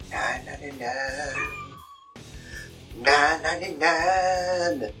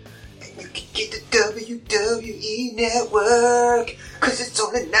$9.99. And you can get the WWE Network, 'cause it's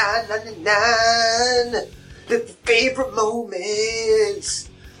only $9.99. The favorite moments,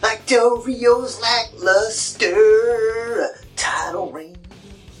 like Del Rio's lackluster title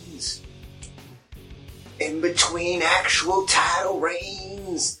reigns. In between actual title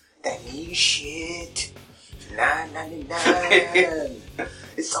reigns, that means shit. $9.99.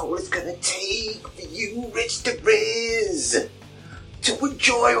 It's all it's gonna take for you, Rich the Riz, to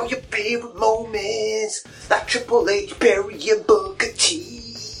enjoy all your favorite moments, like Triple H, Barry, and Booker T.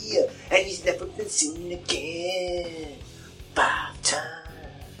 And he's never been seen again. 5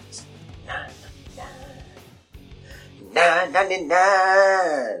 times.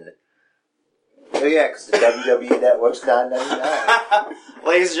 $9.99. Oh yeah, because the WWE Network's $9.99.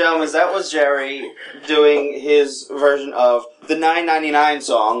 Ladies and gentlemen, that was Jerry doing his version of the $9.99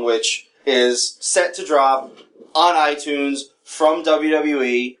 song, which is set to drop on iTunes from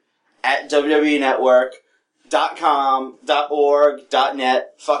WWE at WWE Network. .com, .org,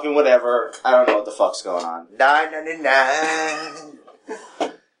 .net, fucking whatever. I don't know what the fuck's going on. $9.99.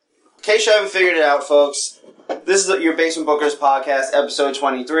 In case you haven't figured it out, folks, this is your Basement Bookers podcast, episode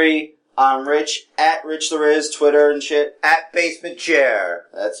 23. I'm Rich, at Rich the Riz, Twitter and shit. At Basement Chair.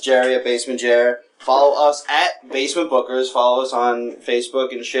 That's Jerry at Basement Chair. Follow us at Basement Bookers. Follow us on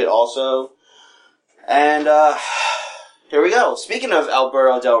Facebook and shit also. And, here we go. Speaking of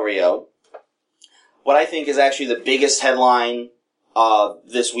Alberto Del Rio, what I think is actually the biggest headline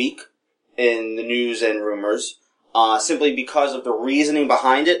this week in the news and rumors, simply because of the reasoning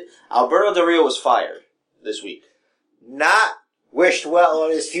behind it, Alberto Del Rio was fired this week. Not wished well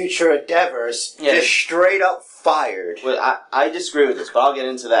on his future endeavors, just straight up fired. Well, I disagree with this, but I'll get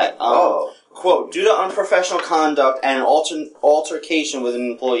into that. Quote, due to unprofessional conduct and an altercation with an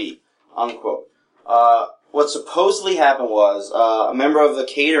employee, unquote. What supposedly happened was, a member of the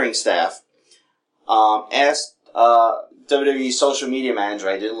catering staff asked WWE's social media manager,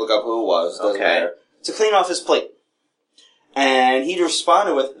 I didn't look up who it was, doesn't matter, to clean off his plate. And he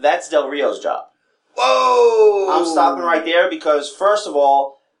responded with, that's Del Rio's job. Whoa! I'm stopping right there because, first of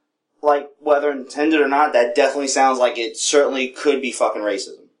all, like, whether intended or not, that definitely sounds like it certainly could be fucking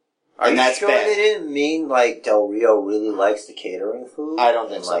racism. Are you sure they didn't mean, like, Del Rio really likes the catering food? I don't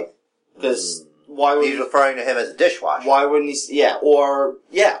think so. Because why would he's referring to him as a dishwasher. Why wouldn't he,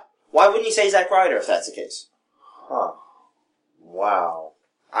 why wouldn't he say Zack Ryder if that's the case? Huh. Wow.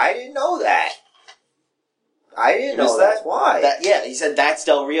 I didn't know that. I didn't know that's why. He said that's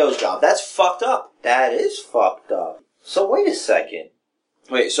Del Rio's job. That's fucked up. That is fucked up. So wait a second.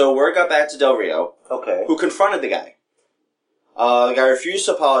 So word got back to Del Rio. Okay. Who confronted the guy. The guy refused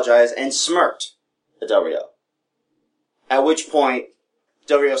to apologize and smirked at Del Rio. At which point,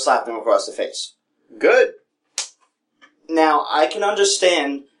 Del Rio slapped him across the face. Good. Now, I can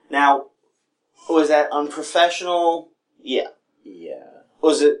understand. Now, was that unprofessional? Yeah. Yeah.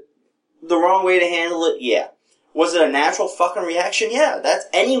 Was it the wrong way to handle it? Yeah. Was it a natural fucking reaction? Yeah. That's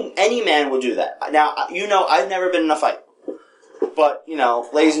any man would do that. Now, I've never been in a fight. But,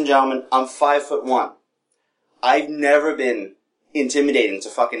 ladies and gentlemen, I'm 5'1". I've never been intimidating to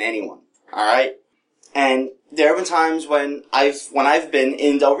fucking anyone. Alright? And there have been times when I've been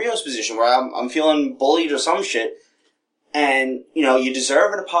in Del Rio's position where I'm feeling bullied or some shit, and, you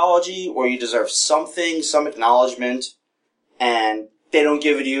deserve an apology, or you deserve something, some acknowledgement, and they don't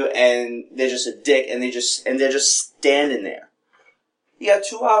give it to you, and they're just a dick, and they're just standing there. You got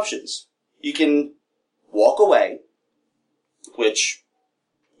two options. You can walk away, which,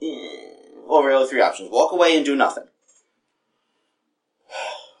 well, really three options. Walk away and do nothing.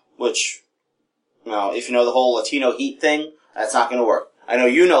 Which, if you know the whole Latino heat thing, that's not gonna work. I know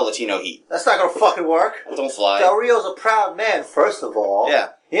you know Latino heat. That's not gonna fucking work. That don't fly. Del Rio's a proud man, first of all. Yeah.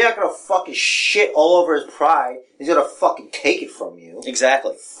 He's not gonna fucking shit all over his pride. He's gonna fucking take it from you.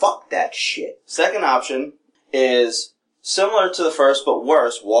 Exactly. Fuck that shit. Second option is similar to the first, but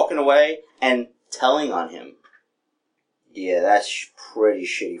worse, walking away and telling on him. Yeah, that's pretty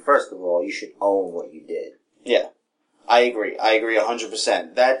shitty. First of all, you should own what you did. Yeah. I agree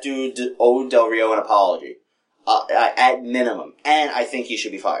 100%. That dude owed Del Rio an apology. At minimum. And I think he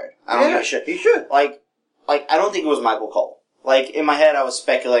should be fired. I don't give a shit. He should. Like, I don't think it was Michael Cole. Like, in my head, I was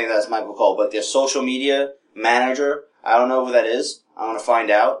speculating that it's Michael Cole, but their social media manager, I don't know who that is. I'm gonna find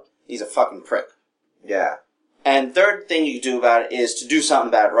out. He's a fucking prick. Yeah. And third thing you can do about it is to do something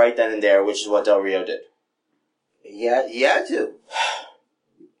about it right then and there, which is what Del Rio did. Yeah, he had to.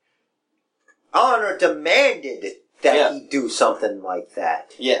 Honor demanded that he do something like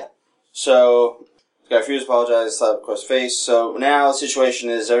that. Yeah. So, the guy refused to apologize, slapped across the face. So now the situation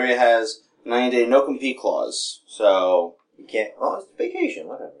is Del Rio has 90-day no-compete clause. So You can't... Oh, it's vacation,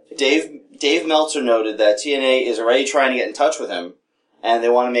 whatever. Dave Meltzer noted that TNA is already trying to get in touch with him, and they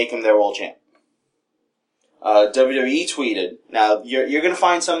want to make him their world champ. WWE tweeted, now you're going to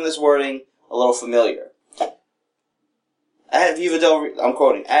find some of this wording a little familiar. I'm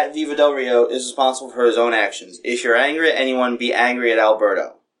quoting, at Viva Del Rio is responsible for his own actions. If you're angry at anyone, be angry at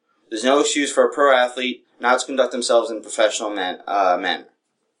Alberto. There's no excuse for a pro athlete not to conduct themselves in a professional manner.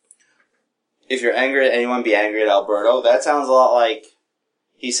 If you're angry at anyone, be angry at Alberto. That sounds a lot like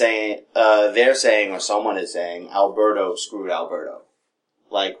he's saying, they're saying, or someone is saying, Alberto screwed Alberto.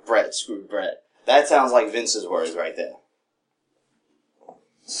 Like Brett screwed Brett. That sounds like Vince's words right there.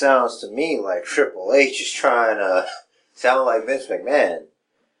 Sounds to me like Triple H is trying to sound like Vince McMahon.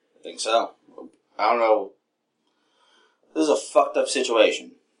 I think so. I don't know. This is a fucked up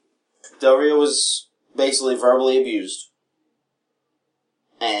situation. Del Rio was basically verbally abused.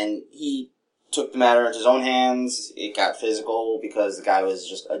 And he took the matter into his own hands. It got physical because the guy was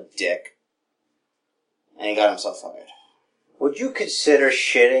just a dick. And he got himself fired. Would you consider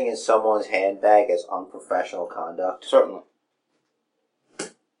shitting in someone's handbag as unprofessional conduct? Certainly.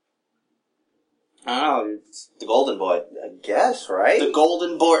 I don't know. It's the Golden Boy. I guess, right? The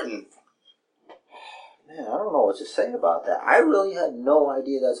Golden Borton. Man, I don't know what to say about that. I really had no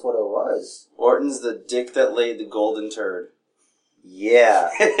idea that's what it was. Orton's the dick that laid the golden turd.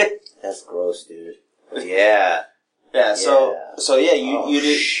 Yeah. That's gross, dude. Yeah. Yeah, so yeah, you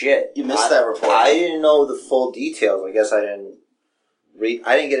did shit. You missed that report. I didn't know the full details. I guess I didn't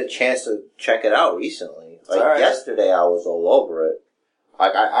get a chance to check it out recently. Like right. Yesterday I was all over it.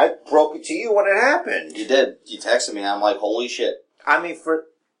 Like I broke it to you when it happened. You did. You texted me and I'm like, holy shit. I mean,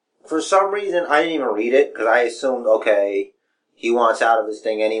 for some reason I didn't even read it because I assumed, okay, he wants out of this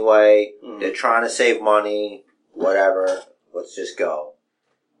thing anyway. Mm. They're trying to save money, whatever. Let's just go.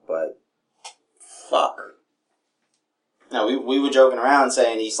 But fuck. No, we were joking around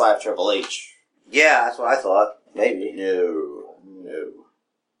saying he slapped Triple H. Yeah, that's what I thought. Maybe. No.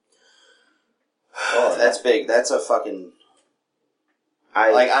 Oh, that's big. That's a fucking...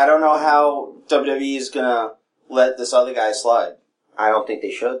 I don't know how WWE is gonna let this other guy slide. I don't think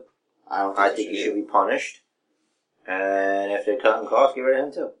they should. I think he should be punished. And if they're cutting costs, get rid of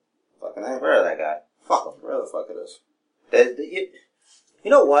him too. Fucking A. Rid of that guy. Fuck him. Where the fuck it is.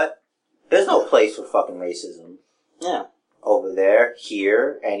 You know what? There's no place for fucking racism. Yeah. Over there,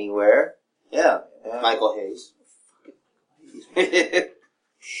 here, anywhere. Yeah. Michael Hayes.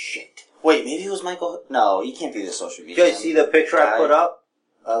 Shit. Wait, maybe it was Michael... No, he can't be the social media. Did you see the picture I put up?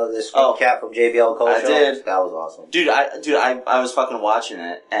 Of this cat from JBL Culture? I did. That was awesome. Dude, I was fucking watching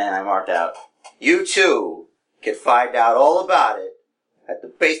it, and I marked out. You too can find out all about it at the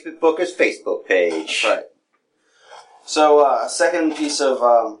Basement Bookers Facebook page. That's right. So, second piece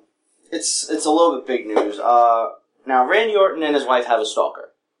of, it's a little bit big news. Now, Randy Orton and his wife have a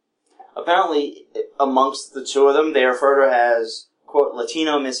stalker. Apparently, amongst the two of them, they refer to her as, quote,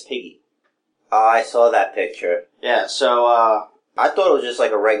 Latino Miss Piggy. I saw that picture. Yeah, so, I thought it was just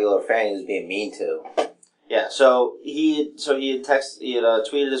like a regular fan he was being mean to. Yeah, so he had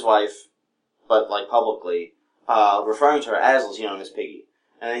tweeted his wife, but, like, publicly, referring to her as Latino Miss Piggy.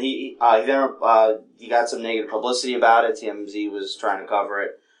 And then he got some negative publicity about it. TMZ was trying to cover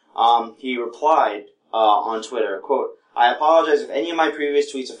it. He replied, on Twitter, quote, I apologize if any of my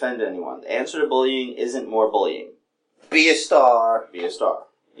previous tweets offended anyone. The answer to bullying isn't more bullying. Be a star. Be a star.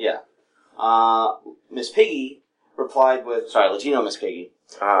 Yeah. Miss Piggy replied with, Latino Miss Piggy,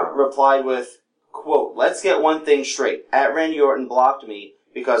 replied with, quote, let's get one thing straight. At Randy Orton blocked me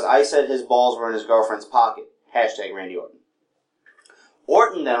because I said his balls were in his girlfriend's pocket. Hashtag Randy Orton.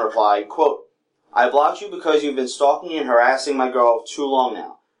 Orton then replied, quote, I blocked you because you've been stalking and harassing my girl too long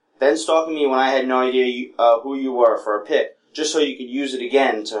now. Then stalking me when I had no idea who you were for a pic, just so you could use it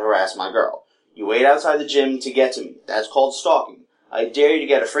again to harass my girl. You wait outside the gym to get to me. That's called stalking. I dare you to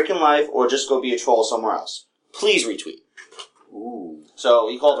get a freaking life or just go be a troll somewhere else. Please retweet. Ooh. So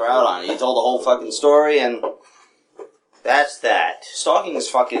he called her out on it. He told the whole fucking story, and that's that. Stalking is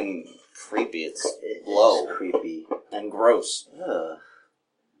fucking creepy. It's low. It's creepy. And gross. Ugh.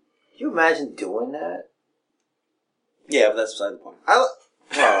 Can you imagine doing that? Yeah, but that's beside the point.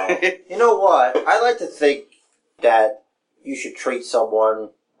 You know what? I like to think that you should treat someone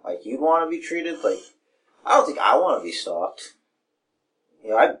like you'd want to be treated. Like, I don't think I want to be stalked.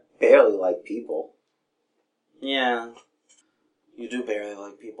 You know, I barely like people. Yeah. You do barely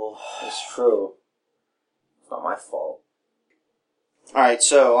like people. It's true. It's not my fault. Alright,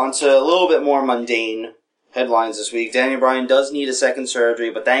 so on to a little bit more mundane headlines this week. Daniel Bryan does need a second surgery,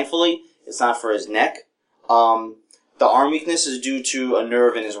 but thankfully, it's not for his neck. The arm weakness is due to a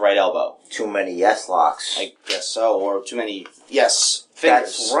nerve in his right elbow. Too many yes locks. I guess so, or too many yes fingers.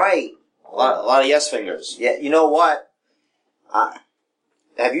 That's right. A lot of yes fingers. Yeah, you know what?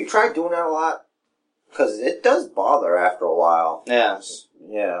 Have you tried doing that a lot? Because it does bother after a while. Yeah.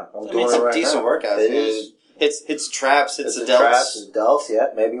 Yeah. I mean, it's a decent workout. It is. Hits traps, hits the delts. Traps, hits delts, yeah.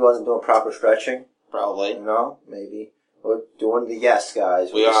 Maybe he wasn't doing proper stretching. Probably. You know, maybe. We're doing the yes,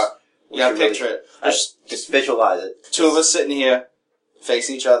 guys. We gotta picture it. Just visualize it. Two of us sitting here,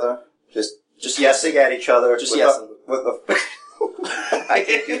 facing each other. Just yesing at each other. Just yesing. I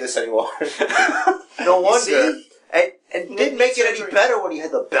can't do this anymore. No wonder. And it didn't make it any better when he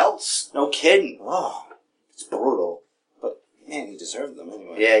had the belts. No kidding. Oh, it's brutal. But, man, he deserved them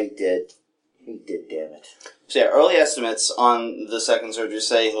anyway. Yeah, he did. He did, damn it. So yeah, early estimates on the second surgery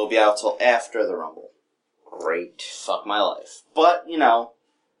say he'll be out till after the Rumble. Great. Fuck my life. But, you know,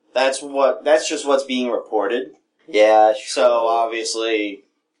 that's just what's being reported. Yeah, sure. So, obviously,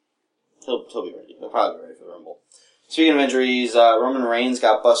 he'll be ready. He'll probably be ready for the Rumble. Speaking of injuries, Roman Reigns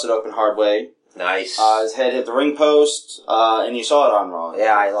got busted open hard way. Nice. His head hit the ring post, and you saw it on Raw.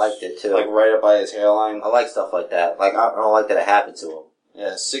 Yeah, I liked it too. Like right up by his hairline. I like stuff like that. Like, I don't like that it happened to him.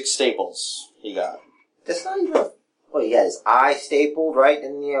 Yeah, 6 staples he got. That's not even well, he had his eye stapled, right?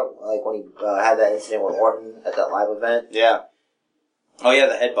 Didn't he? Like when he had that incident with Orton at that live event? Yeah. Oh yeah,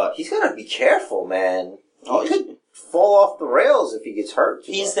 the headbutt. He's gotta be careful, man. Oh, he could fall off the rails if he gets hurt.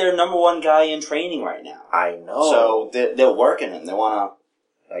 He's their number one guy in training right now. I know. So they're working him. They wanna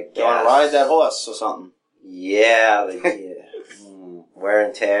ride that horse or something. Yeah, but wear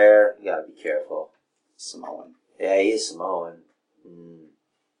and tear. You gotta be careful. Samoan. Yeah, he is Samoan.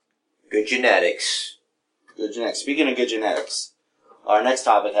 Good genetics. Good genetics. Speaking of good genetics, our next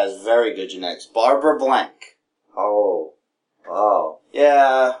topic has very good genetics. Barbara Blank. Oh.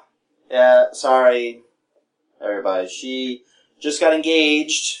 Yeah, sorry, everybody. She just got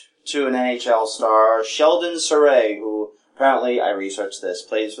engaged to an NHL star, Sheldon Saray, who apparently, I researched this,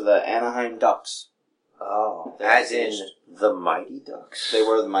 plays for the Anaheim Ducks. Oh. As in the Mighty Ducks. They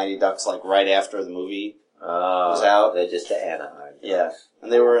were the Mighty Ducks, like, right after the movie was out. They're just the Anaheim Ducks. Yeah.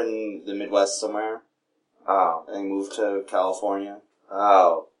 And they were in the Midwest somewhere. Oh. And they moved to California.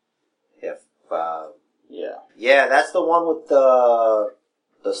 Oh. Yeah. Yeah, that's the one with the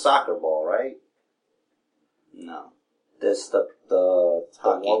soccer ball, right? No. This the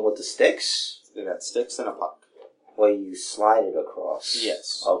one with the sticks? They got sticks and a puck. Where you slide it across.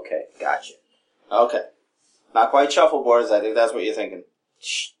 Yes. Okay, gotcha. Okay. Not quite shuffleboards, I think that's what you're thinking.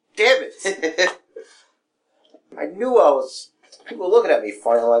 Damn it! I knew people were looking at me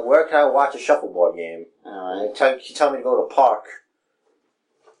funny, like, where can I watch a shuffleboard game? Alright. You tell me to go to a park.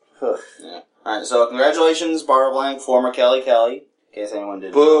 Yeah. Alright, so congratulations, Barbara Blank, former Kelly, in case anyone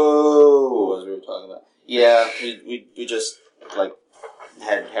didn't know Boo! what we were talking about. Yeah, we just, like,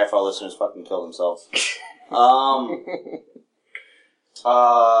 had half our listeners fucking kill themselves. Blah,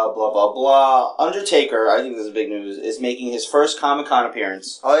 blah, blah. Undertaker, I think this is big news, is making his first Comic-Con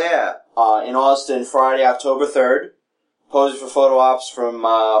appearance. Oh, yeah. In Austin, Friday, October 3rd. Posing for photo ops from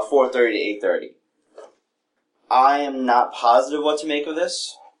 4:30 to 8:30. I am not positive what to make of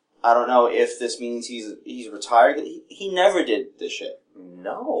this. I don't know if this means he's retired. He never did this shit.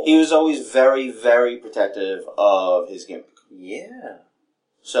 No. He was always very, very protective of his gimmick. Yeah.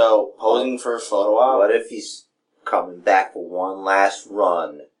 So, posing for a photo op. What if he's coming back for one last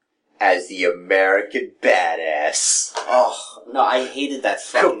run as the American Badass? Oh, no, I hated that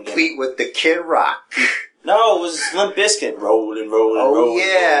fucking Complete with the Kid Rock. No, it was Limp Bizkit. Rolling. Oh,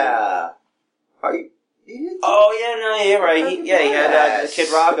 yeah. Oh, yeah, no, you're right. He had the Kid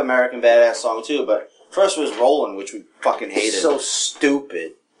Rock American Badass song, too, but first was Rollin', which we fucking hated. So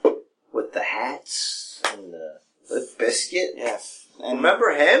stupid. With the hats and the biscuit. Yeah. And remember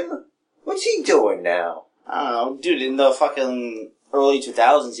him? What's he doing now? I don't know. Dude, in the fucking early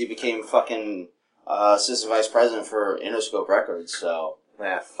 2000s, he became fucking assistant vice president for Interscope Records, so...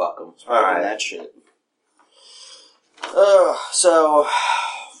 fuck him. Alright. That shit. So...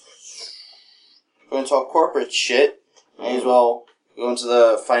 We're going to talk corporate shit. May as well go into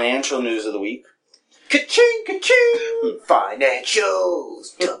the financial news of the week. Ka-ching, ka-ching!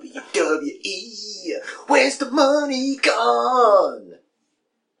 Financials! WWE! Where's the money gone?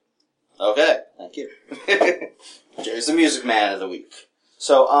 Okay, thank you. Jerry's the music man of the week.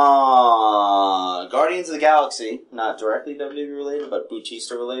 So, Guardians of the Galaxy, not directly WWE related, but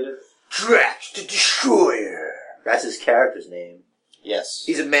Bautista related. Drax the Destroyer! That's his character's name. Yes.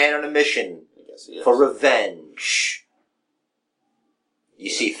 He's a man on a mission. Yes, he is. For revenge. You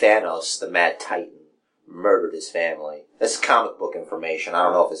see Thanos, the Mad Titan, murdered his family. That's comic book information. I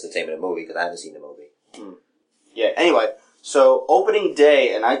don't know if it's the same in the movie, because I haven't seen the movie. Yeah, anyway, so opening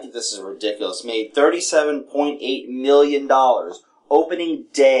day, and I think this is ridiculous, made $37.8 million. Opening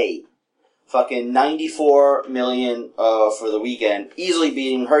day. Fucking $94 million for the weekend, easily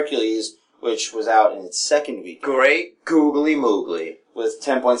beating Hercules, which was out in its second week. Great googly moogly. With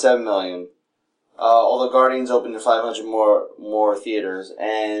 $10.7 million. Although Guardians opened in 500 more theaters,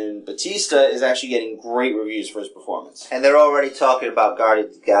 and Batista is actually getting great reviews for his performance. And they're already talking about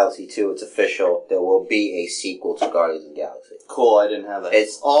Guardians of the Galaxy 2. It's official. There will be a sequel to Guardians of the Galaxy. Cool, I didn't have that.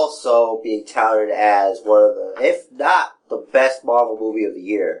 It's also being touted as one of the, if not the best Marvel movie of the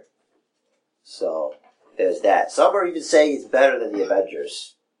year. So, there's that. Some are even saying it's better than the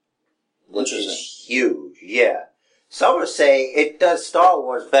Avengers. Which is huge, yeah. Some are saying it does Star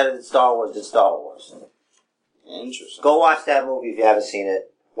Wars better than Star Wars did Star Wars. Interesting. Go watch that movie if you haven't seen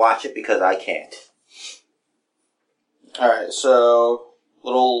it. Watch it because I can't. Alright, so,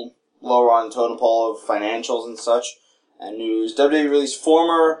 little lower on the totem pole of financials and such, and news. WWE released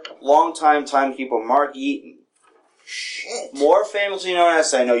former, longtime timekeeper Mark Eaton. Shit. More famously known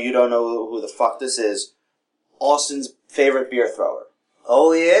as, I know you don't know who the fuck this is, Austin's favorite beer thrower.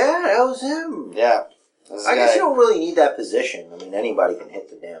 Oh yeah, that was him. Yeah. I guess you don't really need that position. I mean, anybody can hit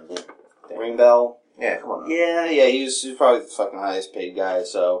the damn thing. Ring bell. Yeah, come on. Yeah, he's probably the fucking highest paid guy,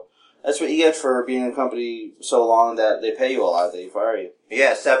 so that's what you get for being in a company so long that they pay you a lot, they fire you.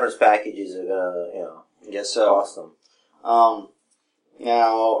 Yeah, severance packages are gonna, Guess so. cost them.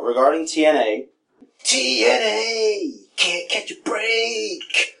 Now, regarding TNA, can't catch a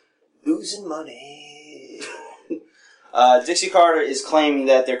break. Losing money. Dixie Carter is claiming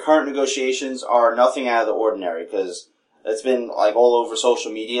that their current negotiations are nothing out of the ordinary, because it's been, like, all over social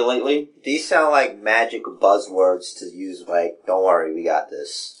media lately. These sound like magic buzzwords to use, like, don't worry, we got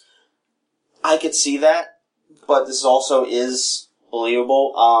this. I could see that, but this also is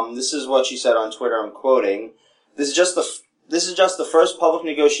believable. This is what she said on Twitter, I'm quoting. This is just the first public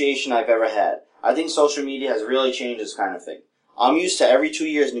negotiation I've ever had. I think social media has really changed this kind of thing. I'm used to every 2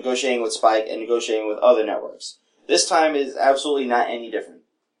 years negotiating with Spike and negotiating with other networks. This time is absolutely not any different.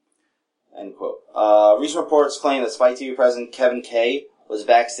 End quote. Recent reports claim that Spike TV president Kevin Kay was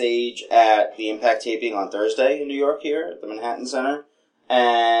backstage at the Impact taping on Thursday in New York here at the Manhattan Center,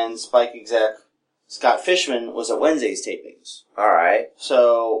 and Spike exec Scott Fishman was at Wednesday's tapings. Alright.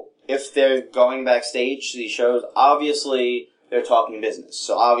 So, if they're going backstage to these shows, obviously they're talking business.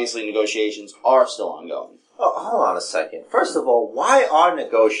 So obviously negotiations are still ongoing. Oh, hold on a second. First of all, why are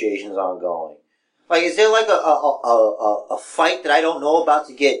negotiations ongoing? Like, is there like a fight that I don't know about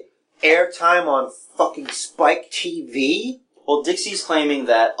to get airtime on fucking Spike TV? Well, Dixie's claiming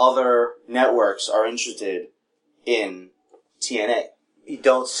that other networks are interested in TNA. You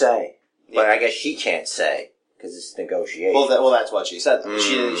don't say. Yeah. But I guess she can't say, because it's negotiation. Well, that's what she said.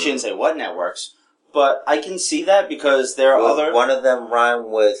 She didn't say what networks, but I can see that because there are other... One of them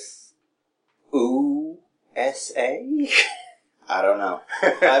rhyme with USA? I don't know.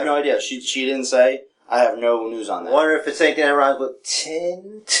 I have no idea. She didn't say. I have no news on that. I wonder if it's anything that rhymes with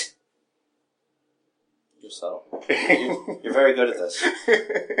tint. You're subtle. You're very good at this.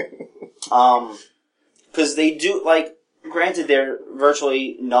 Because they do, like, granted they're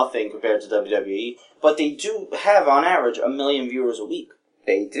virtually nothing compared to WWE, but they do have, on average, 1 million viewers a week.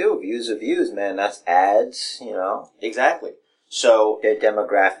 They do. Views are views, man. That's ads, you know. Exactly. So their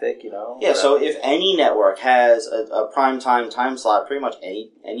demographic, you know. Yeah, whatever. So if any network has a prime time slot pretty much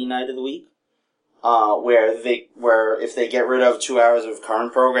any night of the week, where if they get rid of 2 hours of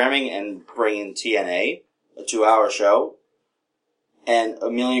current programming and bring in TNA, a 2-hour show, and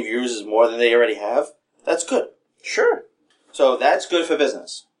 1 million viewers is more than they already have, that's good. Sure. So that's good for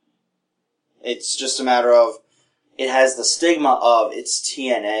business. It's just a matter of, it has the stigma of it's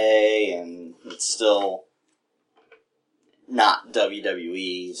TNA and it's still not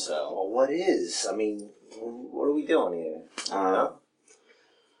WWE, so. Well, what is? I mean, what are we doing here? I don't know.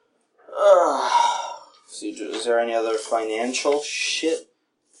 See, is there any other financial shit?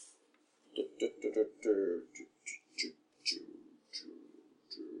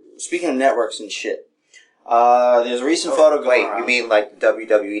 Speaking of networks and shit, there's a recent photo going around. You mean like the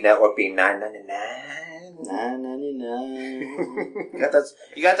WWE Network being $9.99? $9.99.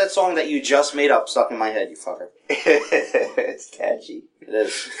 You got that song that you just made up stuck in my head, you fucker. It's catchy. It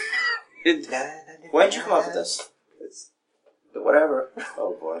is. When did you come up with this? It's whatever.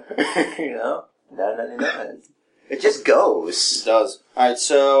 Oh boy. You know, $9.99. It just goes. It does. All right,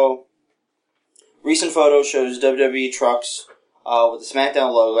 so recent photo shows WWE trucks with the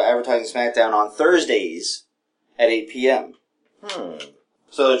SmackDown logo advertising SmackDown on Thursdays at 8 p.m.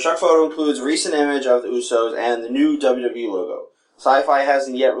 So the truck photo includes a recent image of the Usos and the new WWE logo. Sci-Fi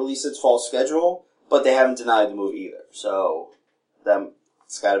hasn't yet released its fall schedule, but they haven't denied the move either. So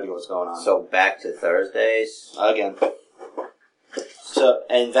that's got to be what's going on. So back to Thursdays again. So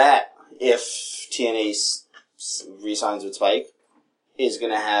and that if TNA re-signs with Spike is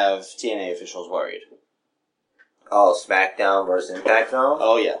going to have TNA officials worried. Oh, SmackDown versus Impact Zone?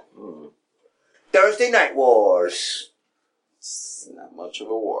 Oh yeah. Thursday Night Wars. It's not much of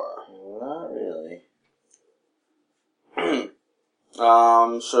a war. Not really.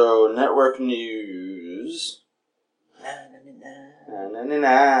 So network news.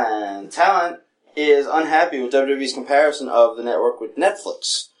 Talent is unhappy with WWE's comparison of the network with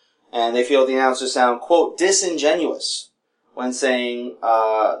Netflix, and they feel the announcers sound, quote, disingenuous when saying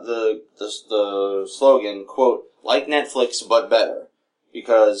the slogan, quote, like Netflix but better,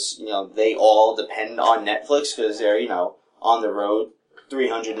 because they all depend on Netflix because they're on the road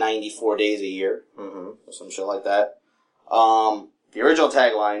 394 days a year, or some shit like that. The original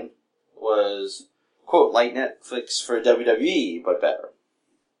tagline was, quote, like Netflix for WWE, but better.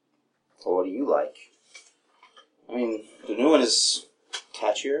 Well, what do you like? I mean, the new one is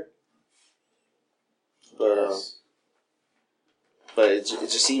catchier. But, Yes. But it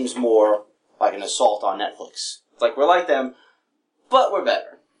just seems more like an assault on Netflix. It's like, we're like them, but we're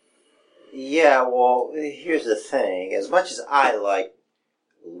better. Yeah, well, here's the thing. As much as I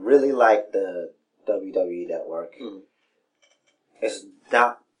really like the WWE Network, it's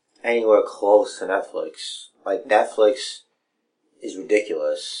not anywhere close to Netflix. Like, Netflix is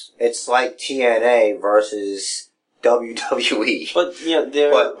ridiculous. It's like TNA versus WWE. But,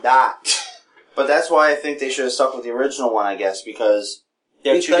 they're... But not. But that's why I think they should have stuck with the original one, I guess, because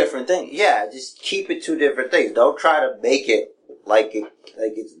they're two different things. Yeah, just keep it two different things. Don't try to make it like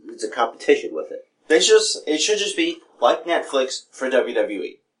it's a competition with it. It should just be like Netflix for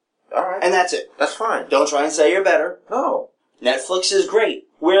WWE. Alright. And that's it. That's fine. Don't try and say you're better. No. Netflix is great.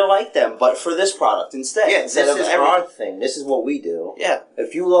 We're like them, but for this product instead. Yeah, instead this of is our thing. This is what we do. Yeah.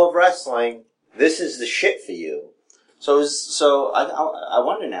 If you love wrestling, this is the shit for you. So I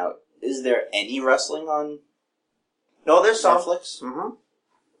wonder now, is there any wrestling on No, there's some. Netflix? Mm-hmm.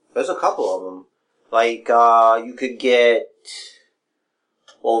 There's a couple of them. Like, you could get...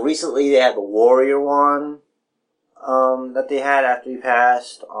 Well, recently they had the Warrior one that they had after he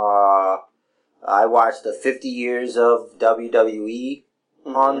passed. I watched the 50 years of WWE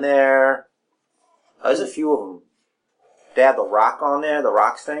on there. There's a few of them. They have The Rock on there, The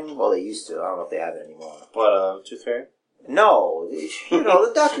Rock's thing. Well, they used to. I don't know if they have it anymore. What, Tooth Fairy? No,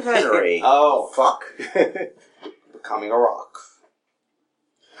 the documentary. Oh. Fuck. Becoming a Rock.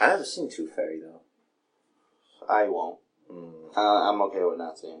 I haven't seen Tooth Fairy, though. I won't. I'm okay with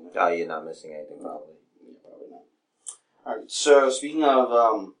not seeing it. Oh, you're not missing anything, probably. Yeah, probably not. Alright, so speaking of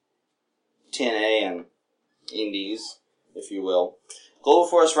TNA and indies, if you will, Global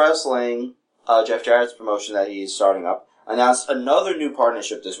Force Wrestling, Jeff Jarrett's promotion that he's starting up, announced another new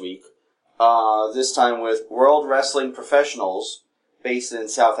partnership this week, this time with World Wrestling Professionals, based in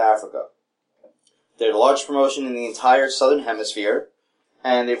South Africa. They're the largest promotion in the entire Southern Hemisphere,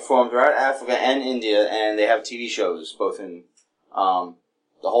 and they perform throughout Africa and India, and they have TV shows both in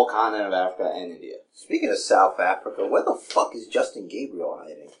the whole continent of Africa and India. Speaking of South Africa, where the fuck is Justin Gabriel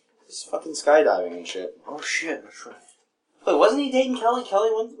hiding? He's fucking skydiving and shit. Oh shit, that's right. Wait, wasn't he dating Kelly? Kelly,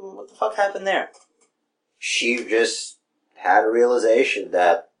 what the fuck happened there? She just had a realization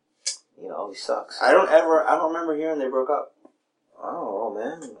that, he sucks. I don't remember hearing they broke up. Oh,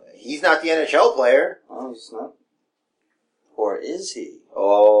 man. He's not the NHL player. Oh, he's not. Or is he?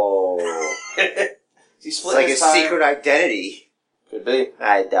 Oh. He's It's like his secret identity. Could be.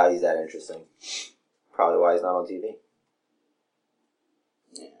 I doubt he's that interesting. Probably why he's not on TV.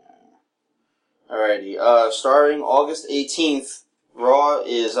 Yeah. Alrighty. Starting August 18th, Raw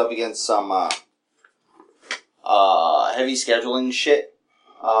is up against some heavy scheduling shit.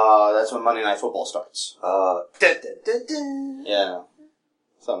 That's when Monday Night Football starts. Dun, dun, dun, dun. Yeah.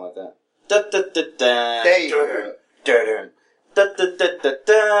 Something like that. Dun, dun, dun, dun. There you go. Dun, dun. Dun, dun, dun, dun,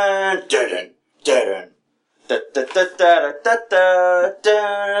 dun. Dun, dun, dun. Dun, dun, dun, dun, dun, dun,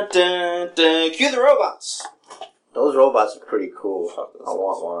 dun, dun, dun. Cue the robots. Those robots are pretty cool. Fuck those I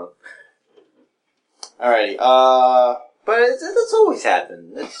want one. Alrighty. But that's always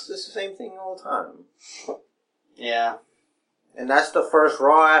happened. It's the same thing all the time. Yeah. And that's the first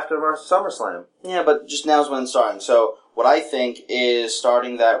Raw after SummerSlam. Yeah, but just now's when it's starting. So, what I think is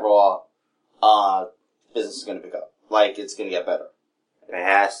starting that Raw, business is going to pick up. Like, it's going to get better. It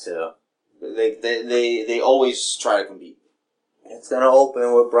has to. They always try to compete. It's going to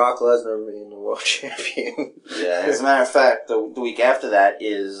open with Brock Lesnar being the world champion. Yeah, as a matter of fact, the week after that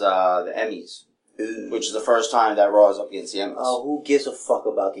is the Emmys. which is the first time that Raw is up against the Emmys. Oh, who gives a fuck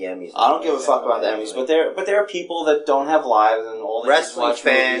about the Emmys? I don't give a fuck about the Emmys, but there are people that don't have lives and all they wrestling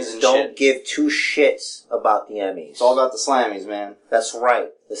fans don't give two shits about the Emmys. It's all about the Slammies, man. That's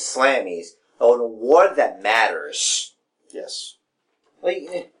right, the Slammies. Oh, an award that matters. Yes.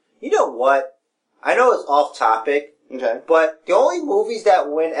 Like, you know what? I know it's off topic. Okay. But the only movies that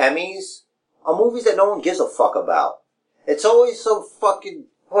win Emmys are movies that no one gives a fuck about. It's always so fucking...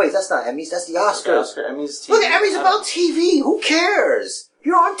 Wait, that's not Emmys, that's the Oscars. Emmys, TV. Look, Emmys about TV. Who cares?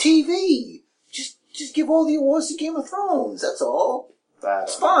 You're on TV. Just give all the awards to Game of Thrones. That's all.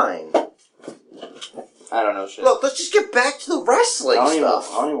 It's fine. I don't know shit. Look, let's just get back to the wrestling stuff.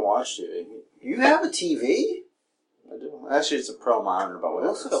 I don't even watch TV. You have a TV? I do. Actually, it's a Pro monitor, but It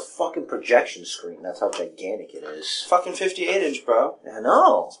looks like a fucking projection screen. That's how gigantic it is. Fucking 58-inch, bro. I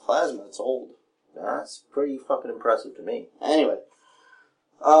know. It's plasma. It's old. That's pretty fucking impressive to me. Anyway.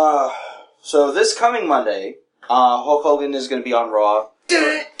 So this coming Monday, Hulk Hogan is going to be on Raw.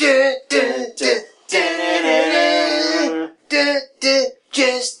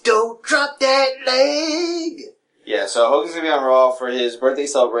 Just don't drop that leg. Yeah, so Hogan's going to be on Raw for his birthday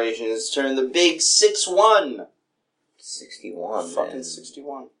celebration. It's turned the big 6'1". 61, Fucking man.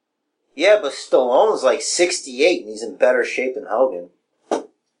 61. Yeah, but Stallone's like 68 and he's in better shape than Hogan.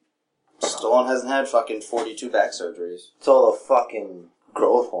 Stallone hasn't had fucking 42 back surgeries. It's all the fucking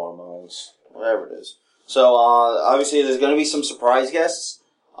growth hormones. Whatever it is. So, obviously there's going to be some surprise guests.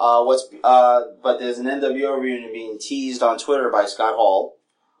 But there's an NWO reunion being teased on Twitter by Scott Hall.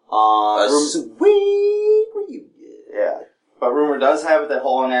 Sweet reunion. Yeah. But rumor does have it that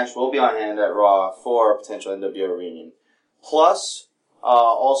Hall and Nash will be on hand at Raw for a potential NWO reunion. Plus,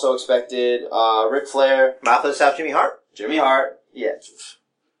 also expected, Ric Flair. Mouth of the South, Jimmy Hart. Jimmy Hart. Yeah.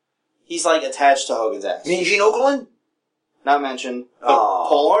 He's like attached to Hogan's ass. You mean Gene Okerlund? Not mentioned. But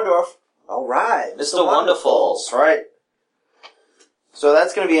Paul Orndorff. Alright. Mr. Wonderfuls, right? So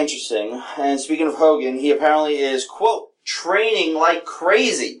that's going to be interesting. And speaking of Hogan, he apparently is, quote, training like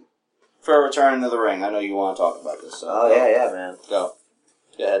crazy for a return to the ring. I know you want to talk about this. So yeah, man. Go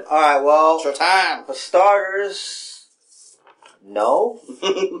ahead. Alright, well, it's your time. For starters, no.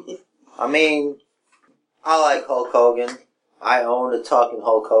 I mean, I like Hulk Hogan. I own a talking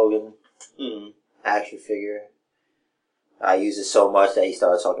Hulk Hogan action figure. I use it so much that he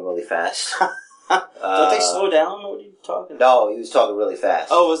started talking really fast. Don't they slow down? What are you talking about? No, he was talking really fast.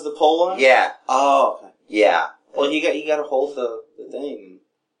 Oh, was the pole one? Yeah. Oh, okay. Yeah. Well, you got to hold the thing.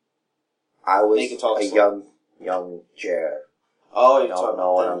 I was Make it talk a slow. young Jared. Oh, you're don't talking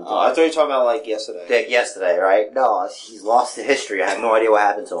know what about I'm that. doing. I thought you were talking about like yesterday. Dick yesterday, right? No, he's lost to history. I have no idea what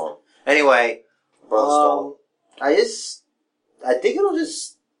happened to him. Anyway, I think it'll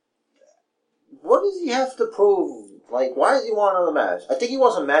just... What does he have to prove? Like, why does he want another match? I think he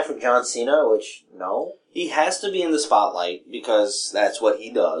wants a match with John Cena, which, no. He has to be in the spotlight because that's what he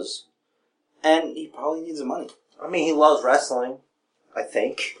does. And he probably needs the money. I mean, he loves wrestling, I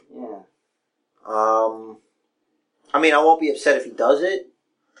think. Yeah. I mean, I won't be upset if he does it.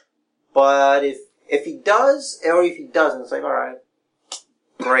 But if he does, or if he doesn't, it's like, alright.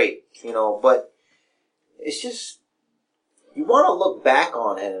 Great. You know, but it's just... You want to look back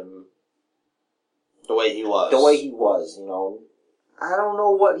on him... The way he was. You know. I don't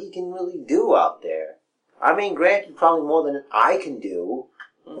know what he can really do out there. I mean, granted, probably more than I can do,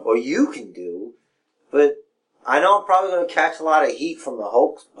 or you can do, but I know I'm probably going to catch a lot of heat from the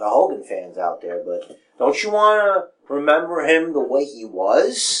Hogan fans out there, but don't you want to remember him the way he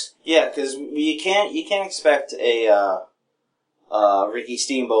was? Yeah, because you can't expect a Ricky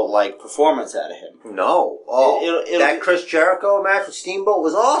Steamboat-like performance out of him. No. That Chris Jericho match with Steamboat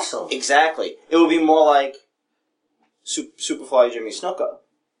was awesome. Exactly. It would be more like Superfly Jimmy Snuka,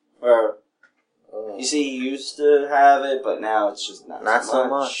 where you see he used to have it, but now it's just not so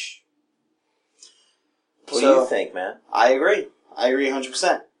much. What do you think, man? I agree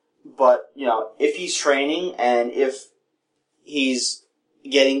 100%. But, you know, if he's training and if he's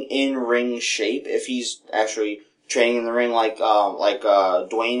getting in ring shape, if he's actually training in the ring like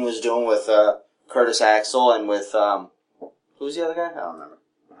Dwayne was doing with Curtis Axel and with who's the other guy? I don't remember.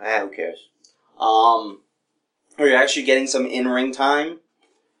 Who cares? Or you're actually getting some in ring time,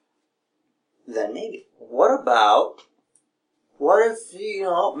 then maybe. What if, you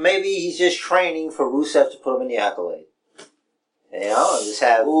know, maybe he's just training for Rusev to put him in the Accolade? You know, and just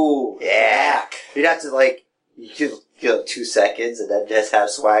have... Ooh. Yeah. You'd have to, like, you give 2 seconds and then just have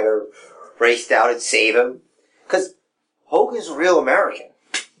Swagger race down and save him. Because Hogan's a real American.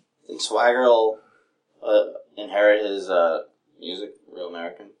 I think Swagger will inherit his music, real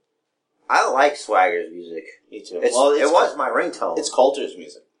American. I like Swagger's music. Me too. It was my ringtone. It's Coulter's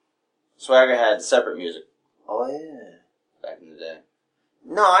music. Swagger had separate music Oh, yeah. back in the day.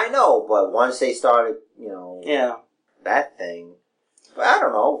 No, I know, but once they started, Yeah. that thing, but I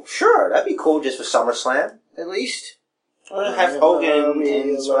don't know. Sure, that'd be cool just for SummerSlam, at least. Or have Hogan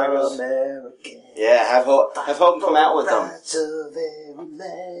in Swagger's. Yeah, have Hogan come out with them.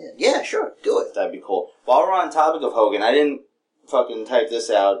 Yeah, sure, do it. That'd be cool. While we're on topic of Hogan, I didn't fucking type this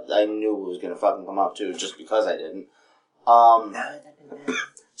out. I knew it was gonna fucking come up too, just because I didn't.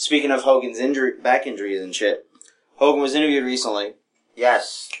 Speaking of Hogan's back injuries and shit, Hogan was interviewed recently.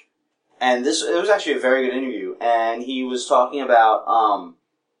 Yes. And it was actually a very good interview, and he was talking about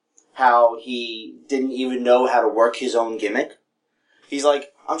how he didn't even know how to work his own gimmick. He's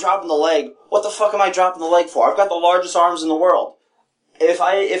like, I'm dropping the leg. What the fuck am I dropping the leg for? I've got the largest arms in the world. If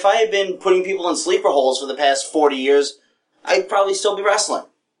I had been putting people in sleeper holes for the past 40 years, I'd probably still be wrestling.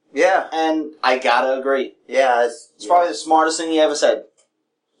 Yeah. And I gotta agree. Yeah. It's probably the smartest thing he ever said.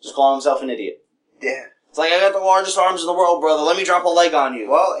 Just calling himself an idiot. Yeah. It's like, I got the largest arms in the world, brother. Let me drop a leg on you.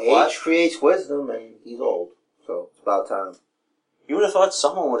 Well, age creates wisdom, and he's old. So, it's about time. You would have thought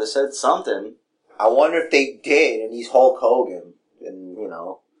someone would have said something. I wonder if they did, and he's Hulk Hogan. And,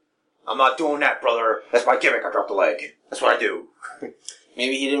 I'm not doing that, brother. That's my gimmick. I drop the leg. That's what I do.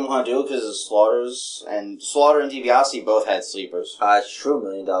 Maybe he didn't want to do it because of Slaughter and DiBiase both had sleepers. It's true, $1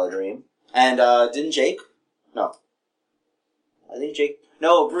 Million Dream. And, didn't Jake? No. I think Jake...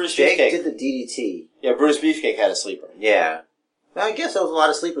 No, Brutus Jake Beefcake. did the DDT. Yeah, Brutus Beefcake had a sleeper. Yeah. I guess there was a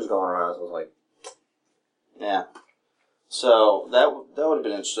lot of sleepers going around, so I was like... Yeah. So, that would have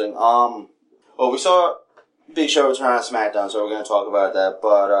been interesting. Well, we saw Big Show return on SmackDown, so we're going to talk about that.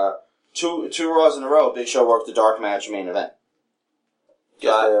 But, two Raws in a row, Big Show worked the dark match main event.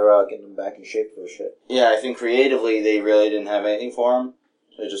 They're getting them back in shape for shit. Yeah, I think creatively they really didn't have anything for him.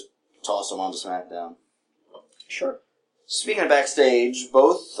 They just tossed him onto SmackDown. Sure. Speaking of backstage,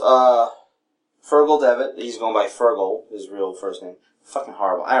 both Fergal Devitt, he's going by Fergal, his real first name. Fucking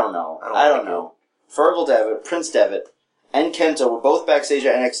horrible. I don't know. I don't know. Fergal Devitt, Prince Devitt, and Kenta were both backstage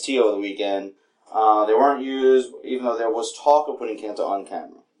at NXT over the weekend. They weren't used, even though there was talk of putting Kenta on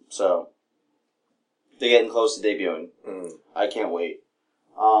camera. So, they're getting close to debuting. I can't wait.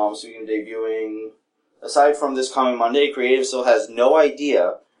 Speaking of debuting, aside from this coming Monday, Creative still has no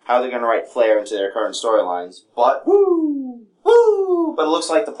idea how they're going to write Flair into their current storylines, but but it looks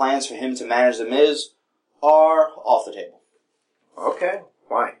like the plans for him to manage The Miz are off the table. Okay.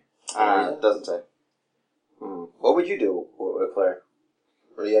 Why? It doesn't say. What would you do with Flair?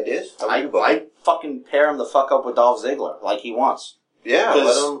 Any ideas? I fucking pair him the fuck up with Dolph Ziggler like he wants. Yeah,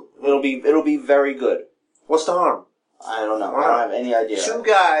 it'll be very good. What's the harm? I don't know. I don't have any idea. Two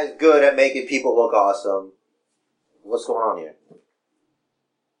guys good at making people look awesome. What's going on here?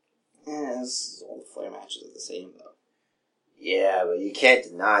 Yeah, all the Flair matches are the same though. Yeah, but you can't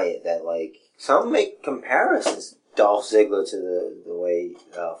deny it that some make comparisons Dolph Ziggler to the way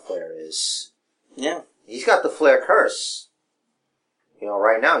Flair is. Yeah. He's got the Flair curse.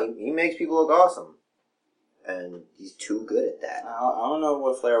 Right now he makes people look awesome. And he's too good at that. I don't know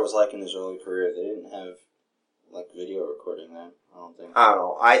what Flair was like in his early career. They didn't have video recording then, I don't think. I don't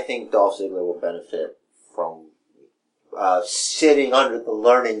know. I think Dolph Ziggler will benefit from sitting under the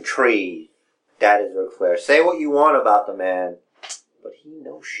learning tree. That is Ric Flair. Say what you want about the man, but he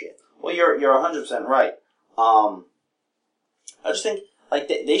knows shit. Well, you're 100% right. I just think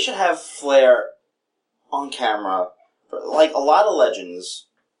they should have Flair on camera. Like a lot of legends,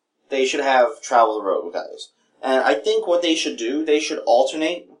 they should have travel the road with guys. And I think what they should do, they should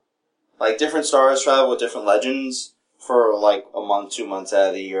alternate. Like different stars travel with different legends for a month, 2 months out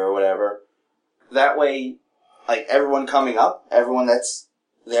of the year or whatever. That way, everyone coming up, everyone that's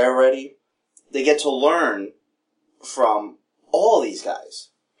there already, they get to learn from all these guys.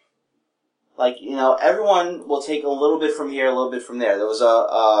 Everyone will take a little bit from here, a little bit from there. There was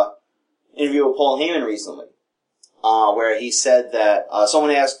a interview with Paul Heyman recently, where he said that someone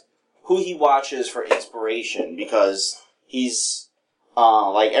asked who he watches for inspiration because he's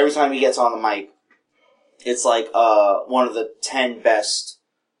every time he gets on the mic, it's one of the 10 best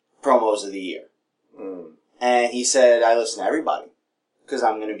promos of the year. And he said, I listen to everybody because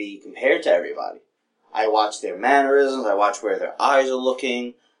I'm going to be compared to everybody. I watch their mannerisms. I watch where their eyes are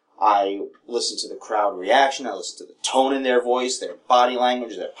looking. I listen to the crowd reaction. I listen to the tone in their voice, their body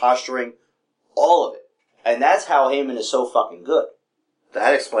language, their posturing, all of it. And that's how Heyman is so fucking good.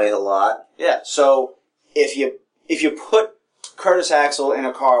 That explains a lot. Yeah, so if you put Curtis Axel in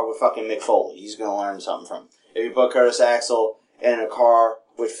a car with fucking Mick Foley, he's going to learn something from him. If you put Curtis Axel in a car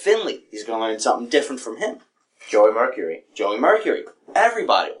with Finley, he's going to learn something different from him. Joey Mercury.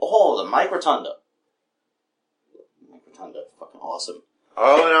 Everybody. All of them. Mike Rotunda, fucking awesome.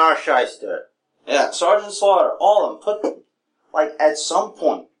 Owen R. Shyster. Yeah, Sergeant Slaughter, all of them. Put, like, at some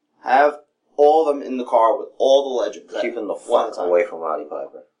point, have all of them in the car with all the legends. Keeping the fuck away from Roddy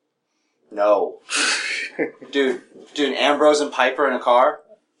Piper. No. Dude, Ambrose and Piper in a car?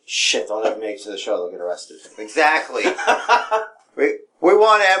 Shit, they'll never make it to the show. They'll get arrested. Exactly. we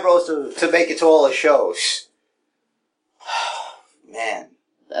want Ambrose to make it to all the shows. Man,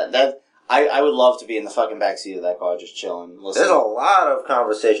 I would love to be in the fucking backseat of that car just chilling. Listening. There's a lot of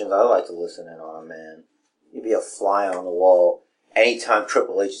conversations I like to listen in on, man. You'd be a fly on the wall anytime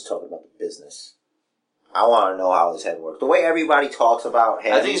Triple H is talking about the business. I want to know how his head works. The way everybody talks about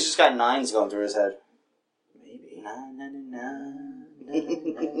him. I think he's just got nines going through his head. Maybe.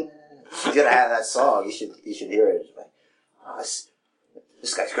 He's gonna have that song. You should hear it. It's like, oh,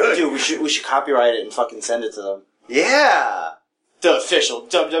 this guy's good. Dude, we should copyright it and fucking send it to them. Yeah. The official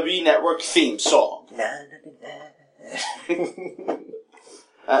WWE Network theme song.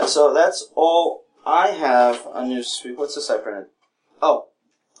 So that's all I have on Newsweek. What's this I printed? Oh,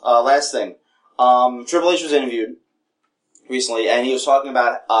 last thing. Triple H was interviewed recently, and he was talking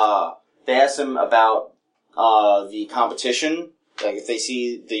about, they asked him about the competition, like if they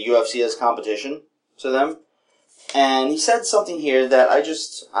see the UFC as competition to them. And he said something here that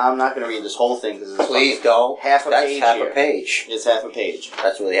I'm not going to read this whole thing because it's Please don't. Half a page. That's half a page. It's half a page.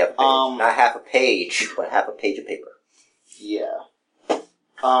 That's really half a page. Not half a page, but half a page of paper. Yeah.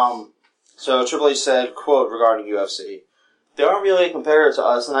 So Triple H said, quote, regarding UFC, "They aren't really a competitor to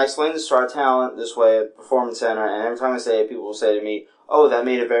us, and I explain this to our talent this way at the Performance Center, and every time I say it, people will say to me, oh, that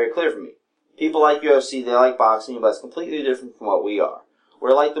made it very clear for me. People like UFC, they like boxing, but it's completely different from what we are.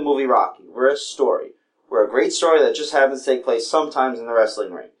 We're like the movie Rocky. We're a story. We're a great story that just happens to take place sometimes in the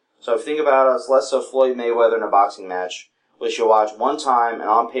wrestling ring. So if you think about us, less so Floyd Mayweather in a boxing match, which you'll watch one time and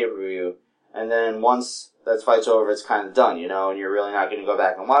on pay-per-view, and then once that fight's over, it's kind of done, you know, and you're really not going to go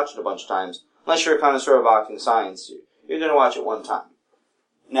back and watch it a bunch of times, unless you're a connoisseur of boxing science. You're going to watch it one time.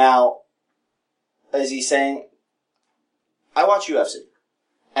 Now, as he's saying, I watch UFC,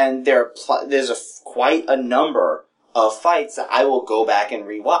 and there's quite a number of fights that I will go back and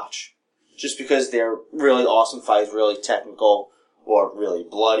rewatch, just because they're really awesome fights, really technical, or really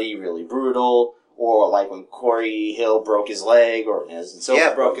bloody, really brutal, or like when Corey Hill broke his leg, or Anderson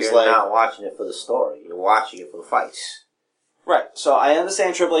Silva broke his leg. You're not watching it for the story. You're watching it for the fights. Right. So I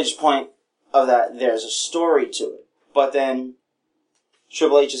understand Triple H's point of that there's a story to it. But then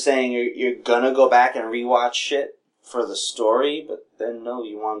Triple H is saying you're gonna go back and rewatch shit for the story, but then no,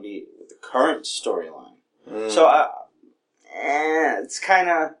 you want to be with the current storyline. So it's kind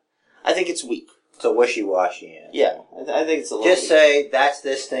of, I think it's weak. It's a wishy-washy answer. Yeah, I think it's a little Just weak. say, that's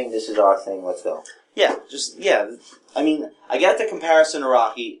this thing, this is our thing, let's go. Yeah, I mean, I get the comparison to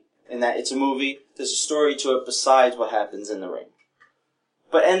Rocky in that it's a movie, there's a story to it besides what happens in the ring.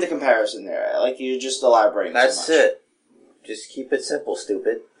 But end the comparison there. Like, you're just elaborating That's too much. it. Just keep it simple,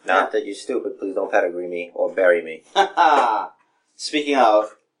 stupid. Not that you're stupid, please don't pedigree me or bury me. Speaking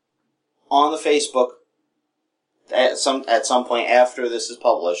of, on the Facebook, at some point after this is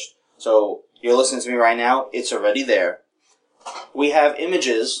published, so you're listening to me right now, it's already there. We have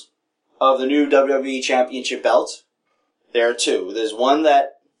images of the new WWE Championship belt. There are two. There's one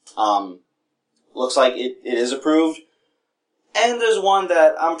that looks like it is approved, and there's one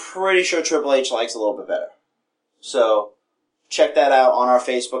that I'm pretty sure Triple H likes a little bit better. So check that out on our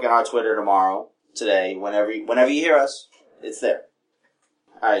Facebook and our Twitter today, whenever you hear us, it's there.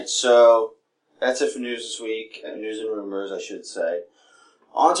 Alright, so that's it for news this week. News and rumors, I should say.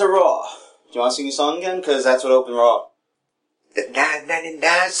 On to Raw. Do you want to sing your song again? Because that's what opened Raw. The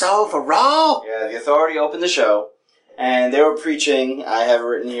 9.99 song for Raw? Yeah, the Authority opened the show, and they were preaching, I have it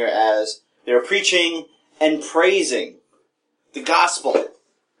written here as, they were preaching and praising the gospel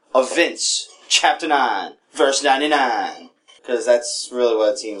of Vince, chapter 9, verse 99. Because that's really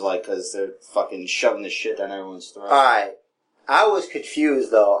what it seems like, because they're fucking shoving this shit down everyone's throat. Alright. I was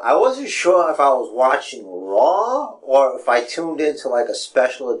confused, though. I wasn't sure if I was watching Raw, or if I tuned into, like, a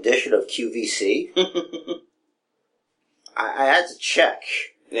special edition of QVC. I had to check.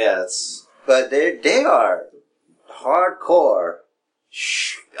 Yeah, it's... But they are hardcore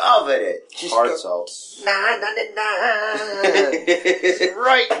shoving it. Just hard salts. 9.99. It's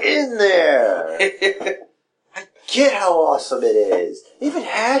right in there. I get how awesome it is. They even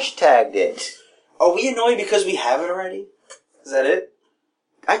hashtagged it. Are we annoyed because we have it already? Is that it?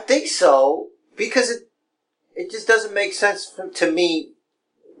 I think so. Because it just doesn't make sense to me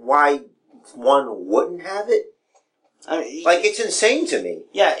why one wouldn't have it. I mean, like, it's insane to me.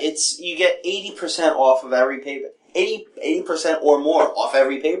 Yeah, you get 80% off of every pay-per-view. 80% or more off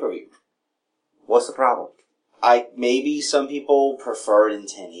every pay-per-view. What's the problem? Maybe some people prefer it in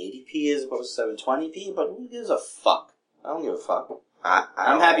 1080p as opposed to 720p, but who gives a fuck? I don't give a fuck.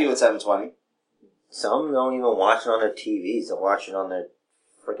 I'm happy with 720. Some don't even watch it on their TVs. They'll watch it on their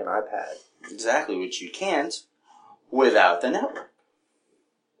freaking iPad. Exactly, which you can't without the network.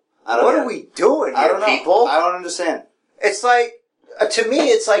 What are we doing here, people? I don't understand. It's like, to me,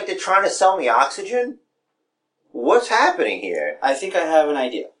 it's like they're trying to sell me oxygen. What's happening here? I think I have an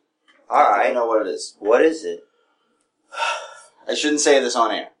idea. Alright. I know what it is. What is it? I shouldn't say this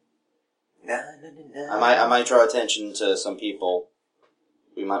on air. Nah. I might draw attention to some people.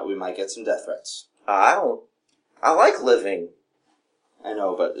 We might get some death threats. I like living. I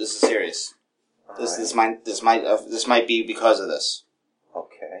know, but this is serious. This might be because of this.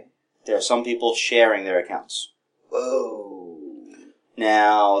 Okay. There are some people sharing their accounts. Whoa.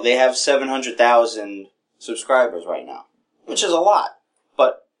 Now, they have 700,000 subscribers right now, which is a lot.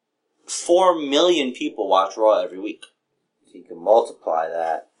 But 4 million people watch Raw every week. So you can multiply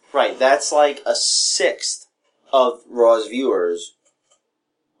that. Right, that's like a sixth of Raw's viewers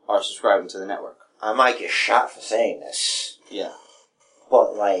are subscribing to the network. I might get shot for saying this. Yeah.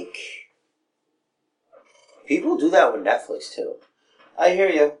 But, like, people do that with Netflix, too. I hear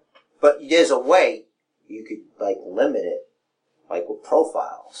you. But there's a way you could, like, limit it, like, with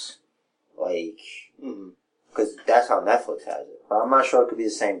profiles. Like, because that's how Netflix has it. But I'm not sure it could be the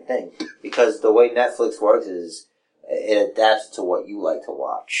same thing. Because the way Netflix works is it adapts to what you like to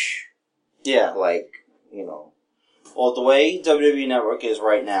watch. Yeah. Like, you know. Well, the way WWE Network is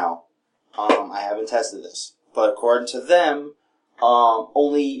right now, I haven't tested this, but according to them,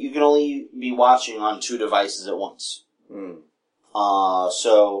 you can only be watching on 2 devices at once.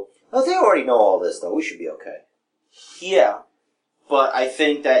 So... Well, they already know all this, though. We should be okay. Yeah. But I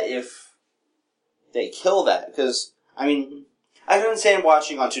think that if they kill that, because, I mean, I can understand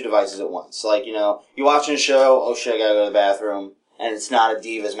watching on 2 devices at once. Like, you know, you're watching a show, oh shit, I gotta go to the bathroom, and it's not a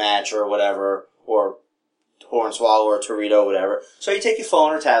Divas match or whatever, or Hornswoggle or Torito, whatever. So you take your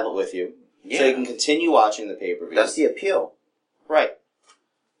phone or tablet with you, so you can continue watching the pay-per-view. That's the appeal. Right.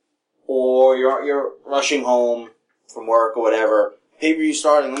 Or you're rushing home from work or whatever, pay-per-view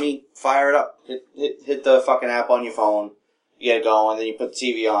starting, let me fire it up. Hit the fucking app on your phone, you get it going, then you put the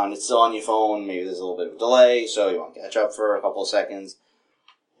TV on, it's still on your phone, maybe there's a little bit of a delay, so you want to catch up for a couple of seconds,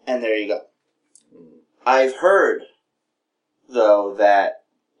 and there you go. I've heard, though, that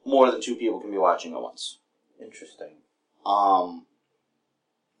more than 2 people can be watching at once. Interesting. I'm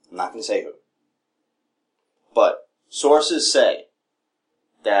not going to say who. But sources say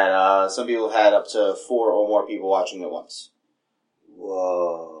that some people had up to 4 or more people watching at once.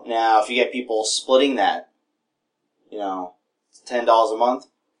 Whoa. Now, if you get people splitting that, you know, it's $10 a month,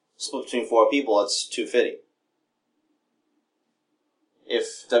 split between 4 people, it's $250.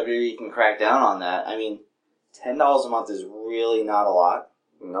 If WWE can crack down on that, I mean, $10 a month is really not a lot.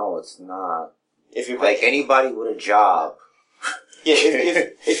 No, it's not. If you're like anybody with a job. Yeah,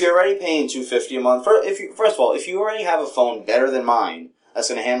 if you're already paying $250 a month, first of all, if you already have a phone better than mine, that's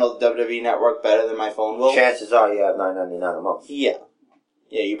going to handle the WWE Network better than my phone will. Chances are you have $9.99 a month. Yeah.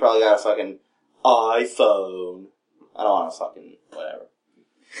 Yeah, you probably got a fucking iPhone. I don't want a fucking whatever.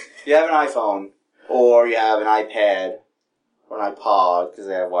 If you have an iPhone, or you have an iPad, or an iPod, because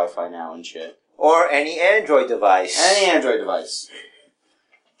they have Wi-Fi now and shit. Or any Android device. Any Android device.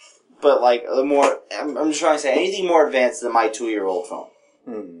 But, like, I'm just trying to say, anything more advanced than my 2-year-old phone.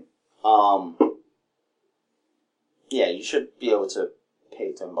 Yeah, you should be able to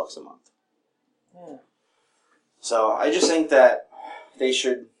pay $10 a month. Yeah. So, I just think that they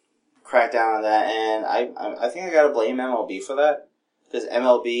should crack down on that, and I think I gotta blame MLB for that, because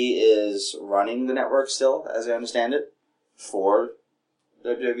MLB is running the network still, as I understand it, for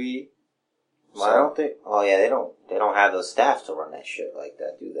WWE. Well, I don't think. Oh yeah, they don't have those staff to run that shit like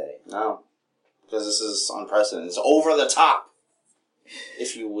that, do they? No, because this is unprecedented. It's over the top,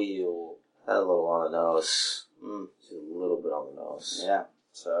 if you will. That's a little on the nose. Just a little bit on the nose. Yeah.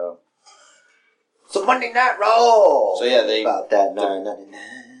 So Monday Night Raw. So yeah, they about that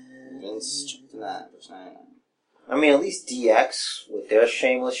 $9.99. Vince $9.99. I mean, at least DX with their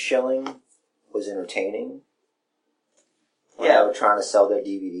shameless shilling was entertaining. Yeah, we're trying to sell their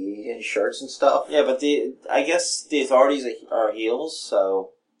DVD and shirts and stuff. Yeah, but I guess the authorities are heels,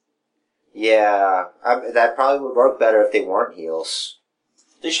 so... Yeah, that probably would work better if they weren't heels.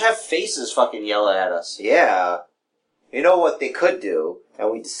 They should have faces fucking yelling at us. Yeah. You know what they could do, and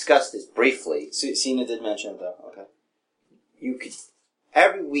we discussed this briefly. Cena did mention it, though. Okay. You could...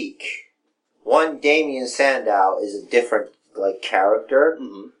 Every week, one Damien Sandow is a different, like, character.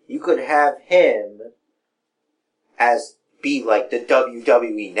 Mm-hmm. You could have him be like the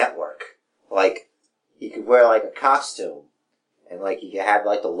WWE Network. Like, he could wear like a costume, and like he could have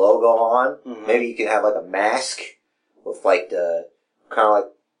like the logo on. Mm-hmm. Maybe he could have like a mask with like the kind of like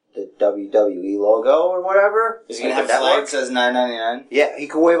the WWE logo or whatever. Is he gonna have a flag that says $9.99? Yeah, he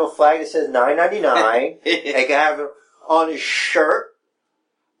could wave a flag that says $9.99. He could have it on his shirt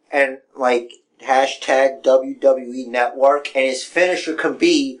and like hashtag WWE Network, and his finisher can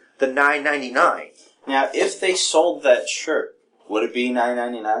be the $9.99. Now, if they sold that shirt, would it be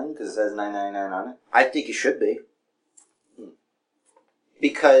 $9.99 because it says $9.99 on it? I think it should be.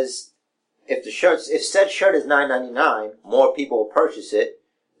 Because if said shirt is $9.99, more people will purchase it.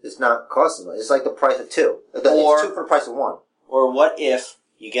 It's not costing much. It's like the price of two. It's two for the price of one. Or what if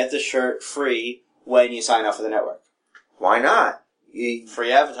you get the shirt free when you sign up for the network? Why not?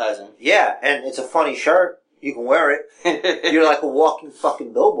 Free advertising. Yeah, and it's a funny shirt. You can wear it. You're like a walking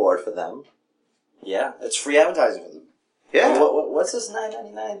fucking billboard for them. Yeah, it's free advertising for them. Yeah. What's this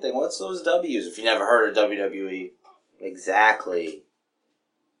 $9.99 thing? What's those W's if you never heard of WWE? Exactly.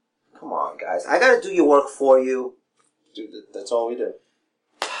 Come on, guys. I gotta do your work for you. Dude, that's all we do.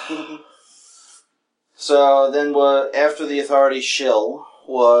 So then after the Authority shill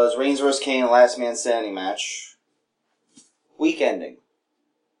was Reigns vs. Kane last man standing match. Week ending.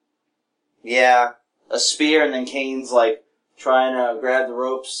 Yeah. A spear and then Kane's like trying to grab the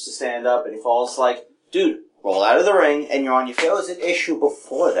ropes to stand up and he falls like, dude, roll out of the ring and you're on your feet. There was an issue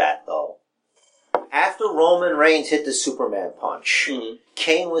before that though. After Roman Reigns hit the Superman punch,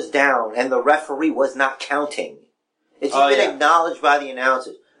 Kane was down and the referee was not counting. It's even acknowledged by the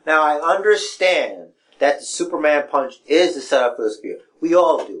announcers. Now, I understand that the Superman punch is the setup for the spear. We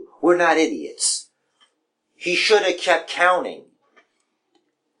all do. We're not idiots. He should have kept counting.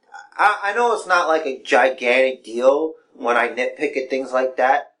 I know it's not like a gigantic deal when I nitpick at things like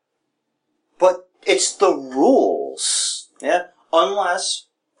that, but it's the rules. Yeah, unless,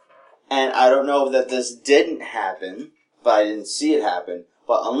 and I don't know that this didn't happen, but I didn't see it happen,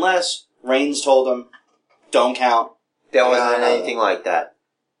 but unless Reigns told him, don't count. There wasn't anything like that.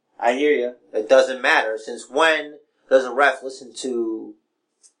 I hear you. It doesn't matter, since when does a ref listen to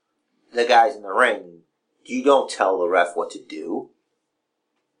the guys in the ring? You don't tell the ref what to do.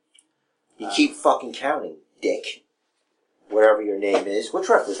 You keep fucking counting, dick. Whatever your name is. Which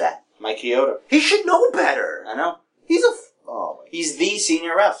ref was that? Mike Chioda. He should know better. I know. He's a... He's the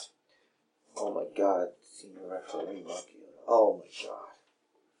senior ref. Oh my god. Senior referee, Mike Chioda. Oh my god.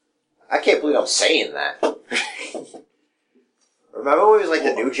 I can't believe I'm saying that. Remember when he was like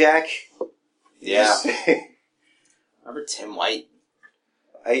the New Jack? Yeah. Remember Tim White?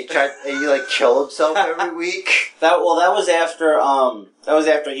 He like kill himself every week. That was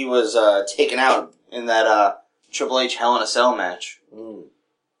after he was taken out in that Triple H Hell in a Cell match.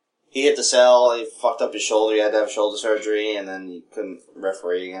 He hit the cell, he fucked up his shoulder, he had to have shoulder surgery, and then he couldn't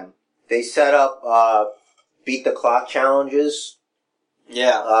referee again. They set up beat the clock challenges.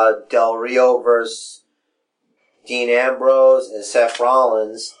 Yeah. Del Rio versus Dean Ambrose and Seth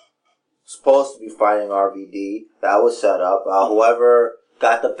Rollins. Supposed to be fighting RVD. That was set up. Whoever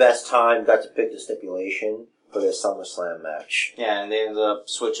got the best time got to pick the stipulation for their SummerSlam match. Yeah, and they ended up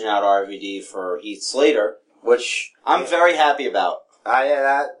switching out RVD for Heath Slater, which I'm very happy about.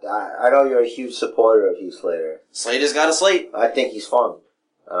 I know you're a huge supporter of Heath Slater. Slater's got a slate. I think he's fun.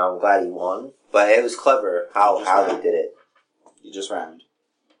 And I'm glad he won. But it was clever how they did it. You just rhymed.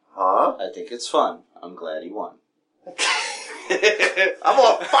 Huh? I think it's fun. I'm glad he won. I'm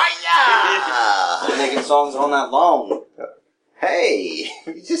on fire! Been making songs all night long. Hey,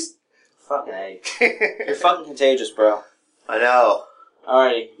 you just... Fucking A. You're fucking contagious, bro. I know.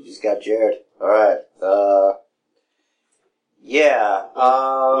 Alrighty. You just got Jared. Alright. Yeah.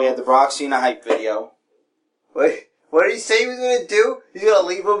 We had the Brock Cena hype video. Wait, what did he say he was going to do? He's going to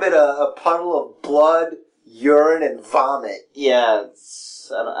leave him in a puddle of blood, urine, and vomit. Yeah,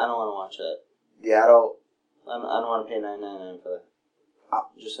 I don't want to watch that. Yeah, I don't want to pay $9.99 for that.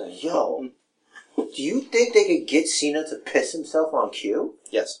 Just saying. Yo, do you think they could get Cena to piss himself on cue?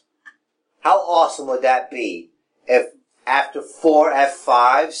 Yes. How awesome would that be if after 4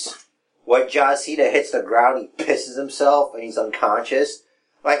 F5s, when John Cena hits the ground, he pisses himself and he's unconscious?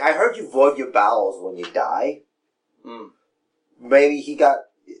 Like, I heard you void your bowels when you die. Maybe he got...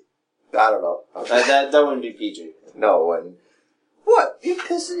 I don't know. That wouldn't be PG. No, it wouldn't. What? You're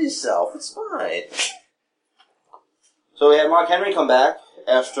pissing yourself. It's fine. So we had Mark Henry come back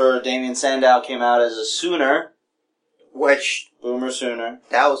after Damian Sandow came out as a Sooner. Which... Boomer Sooner.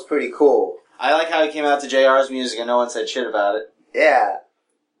 That was pretty cool. I like how he came out to JR's music and no one said shit about it. Yeah.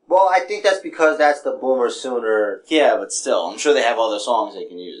 Well, I think that's because that's the Boomer Sooner. Yeah, but still, I'm sure they have other songs they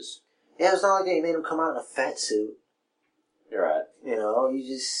can use. Yeah, it's not like they made him come out in a fat suit. You're right. You know, you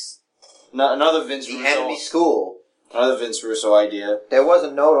just... No, another Vince The Russo. Enemy School. Another Vince Russo idea. There was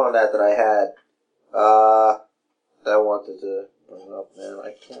a note on that I had. That I wanted to bring up, man.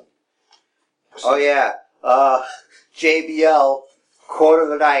 I can't. Oh, yeah. JBL, quote of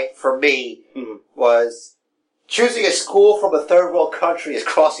the night for me was, choosing a school from a third world country is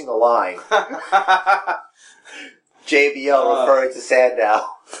crossing the line. JBL referring to Sandow.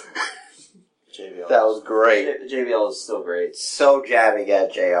 JBL. That was great. JBL is still great. So jabbing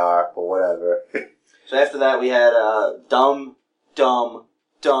at JR, but whatever. So after that, we had a dumb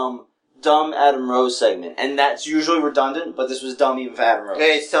Adam Rose segment. And that's usually redundant, but this was dumb even for Adam Rose.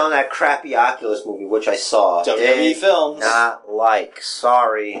 It's selling that crappy Oculus movie, which I saw. WWE Films. Not like.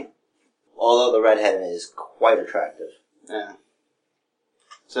 Sorry. Although the redhead is quite attractive. Yeah.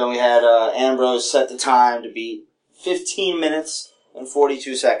 So we had Ambrose set the time to beat 15 minutes and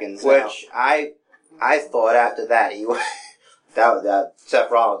 42 seconds. Which I thought after that that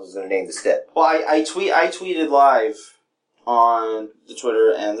Seth Rollins was going to name the stip. Well, I tweeted live on the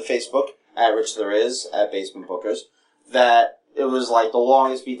Twitter and the Facebook at Rich There Is at Basement Bookers that it was like the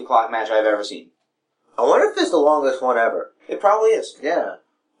longest beat the clock match I've ever seen. I wonder if it's the longest one ever. It probably is. Yeah.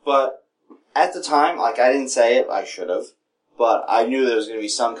 But at the time, like I didn't say it, I should have. But I knew there was going to be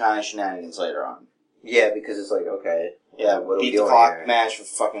some kind of shenanigans later on. Yeah, because it's like, okay. Yeah, what beat the clock match for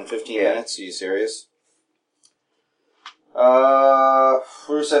fucking 15 minutes. Are you serious?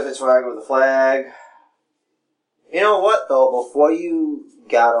 Rusev hits Swagger with the flag. You know what, though? Before you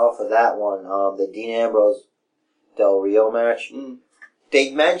got off of that one, the Dean Ambrose Del Rio match,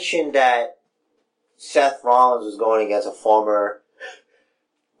 they mentioned that Seth Rollins was going against a former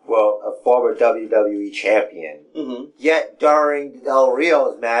WWE champion. Mm-hmm. Yet during Del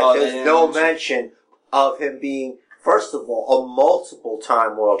Rio's match, there's no mention of him being, first of all, a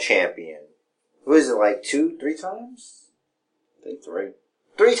multiple-time world champion. Who is it, like 2, 3 times? I think 3.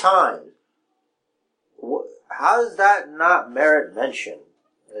 3 times. How does that not merit mention?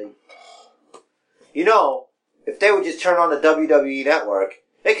 Like, you know, if they would just turn on the WWE Network,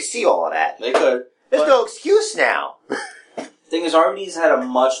 they could see all of that. They could. There's no excuse now. The thing is, RVD's had a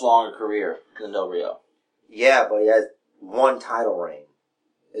much longer career than Del Rio. Yeah, but he has 1 title reign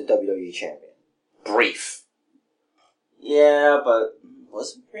as WWE champion. Brief. Yeah, but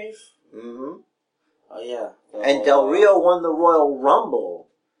was it brief? Mm-hmm. Oh, yeah. And Del Rio won the Royal Rumble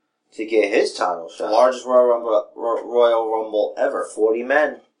to get his title shot. The largest Royal Rumble ever. 40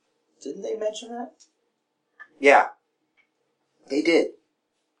 men. Didn't they mention that? Yeah. They did.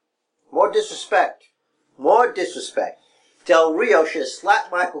 More disrespect. More disrespect. Del Rio should have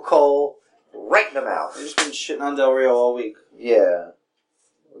slapped Michael Cole right in the mouth. They've just been shitting on Del Rio all week. Yeah.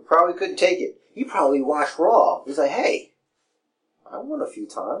 We probably couldn't take it. You probably watched Raw. He's like, hey, I won a few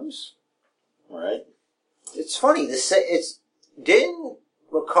times. Right. It's funny. Didn't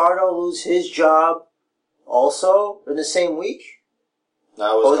Ricardo lose his job also in the same week?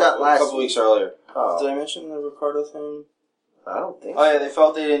 No, it was a couple weeks earlier. Oh. Did I mention the Ricardo thing? I don't think so. Oh, yeah, they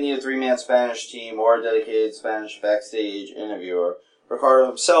felt they didn't need a 3-man Spanish team or a dedicated Spanish backstage interviewer. Ricardo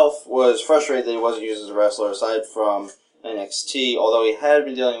himself was frustrated that he wasn't used as a wrestler aside from NXT, although he had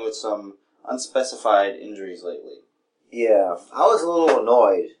been dealing with some unspecified injuries lately. Yeah, I was a little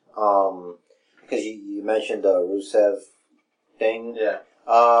annoyed, because you mentioned the Rusev thing. Yeah.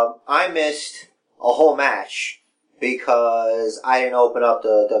 I missed a whole match because I didn't open up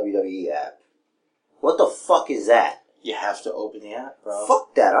the WWE app. What the fuck is that? You have to open the app, bro.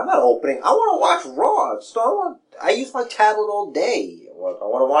 Fuck that. I'm not opening. I want to watch Raw. So I use my tablet all day. I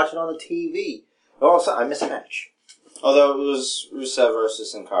want to watch it on the TV. All of a sudden, I miss a match. Although it was Rusev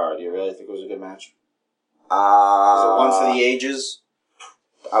versus Sin Cara. Do you really think it was a good match? Is it one for the ages?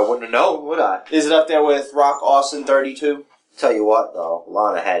 I wouldn't have known, would I? Is it up there with Rock Austin 32? Tell you what, though.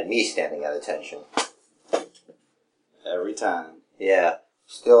 Lana had me standing at attention. Every time. Yeah.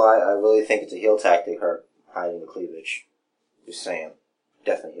 Still, I really think it's a heel tactic, her hiding the cleavage. Just saying.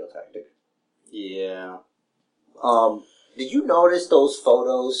 Definitely heel tactic. Yeah. Did you notice those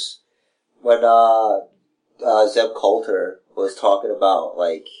photos when, Zeb Coulter was talking about,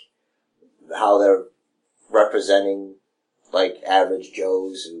 like, how they're representing, like, average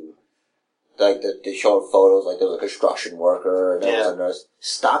Joes who, like, they showed photos, like, there was a construction worker and there was a nurse.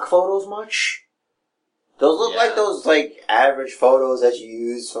 Stock photos much? Those look like those, like, average photos that you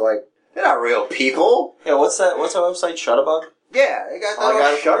use for, like, they're not real people. Yeah, what's that website, Shutterbug? Yeah, they got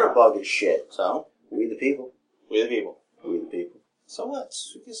that Shutterbug and shit. So? We the people. We the people. We the people. So what?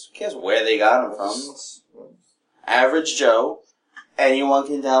 Who cares where they got them from? It's average Joe. Anyone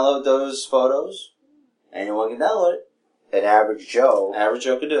can download those photos. Anyone can download it. An average Joe. Average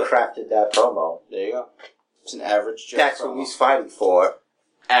Joe could do it. Crafted that promo. There you go. It's an average Joe That's promo. what he's fighting for.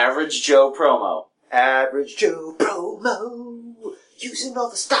 Average Joe promo. Average Joe promo. Using all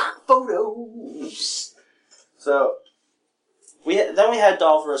the stock photos. So, then we had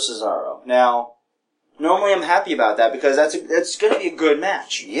Dolph versus Cesaro. Now, normally I'm happy about that because that's going to be a good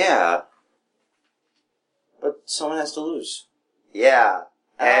match. Yeah. But someone has to lose. Yeah.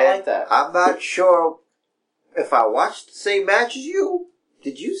 I don't like that. I'm not sure if I watched the same match as you.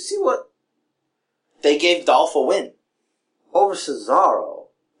 Did you see what? They gave Dolph a win. Over Cesaro.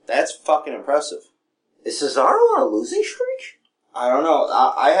 That's fucking impressive. Is Cesaro on a losing streak? I don't know.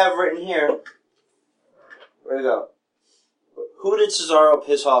 I have written here. Where'd it go? Who did Cesaro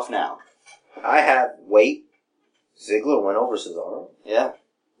piss off now? I have. Wait. Ziggler went over Cesaro? Yeah.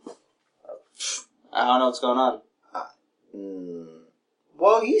 I don't know what's going on.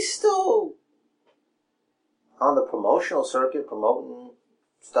 Well, he's still on the promotional circuit, promoting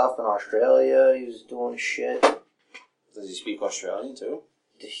stuff in Australia. He's doing shit. Does he speak Australian too?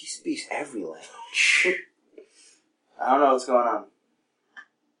 He speaks every language. I don't know what's going on.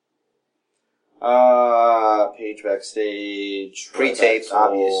 Page backstage. Pre-taped,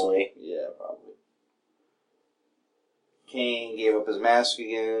 obviously. Yeah, probably. Kane gave up his mask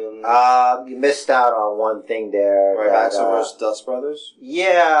again. You missed out on one thing there. Ryback versus Dust Brothers?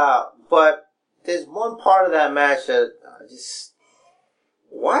 Yeah, but there's one part of that match that I just...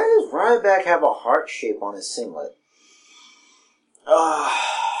 Why does Ryback have a heart shape on his singlet?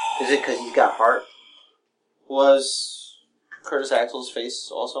 Is it because he's got heart? Was Curtis Axel's face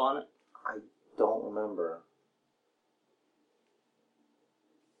also on it? I don't remember.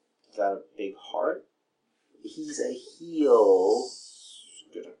 Got a big heart? He's a heel.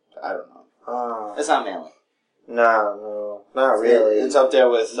 I don't know. It's not manly. No, not really. It's up there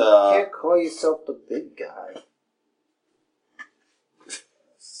with... You can't call yourself the big guy.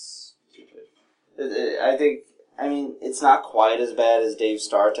 Stupid. I mean, it's not quite as bad as Dave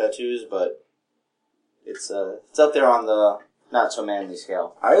Starr tattoos, but it's up there on the not so manly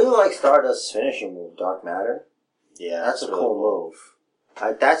scale. I really like Stardust's finishing move, Dark Matter. Yeah, that's a really cool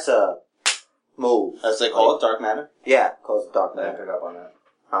move. That's a move. As they call it, Dark Matter? Yeah, calls it Dark I Matter. didn't pick up on that.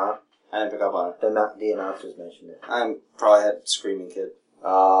 Huh? I didn't pick up on it. The announcers mentioned it. I probably had Screaming Kid.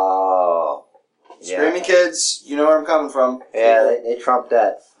 Oh. Yeah. Screaming Kids, you know where I'm coming from. Yeah, they trumped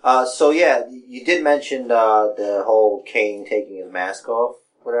that. So yeah, you did mention the whole Kane taking his mask off,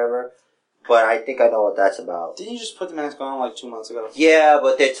 whatever. But I think I know what that's about. Didn't you just put the mask on like 2 months ago? Yeah,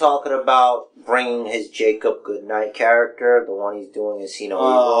 but they're talking about bringing his Jacob Goodnight character, the one he's doing in See No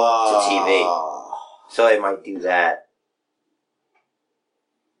Evil, to TV. So they might do that.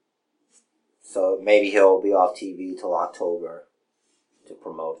 So maybe he'll be off TV till October to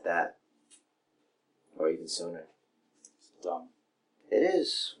promote that. Or even sooner. It's dumb. It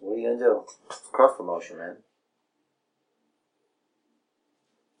is. What are you going to do? Cross promotion, man.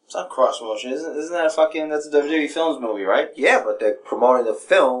 It's not cross promotion. Isn't that that's a WWE Films movie, right? Yeah, but they're promoting the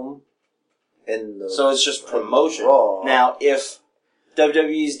film in the... So it's just promotion. Raw. Now, if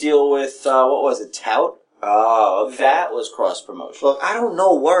WWE's deal with, what was it, Tout? Oh, okay. That was cross promotion. Look, I don't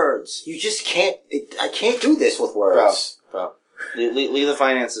know words. You just can't... I can't do this with words. Bro. Leave the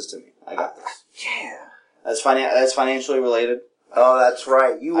finances to me. I got this. Yeah. That's financially related. Oh, that's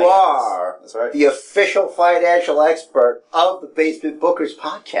right. You are. That's right. The official financial expert of the Basement Bookers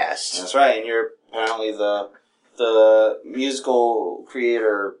podcast. That's right. And you're apparently the musical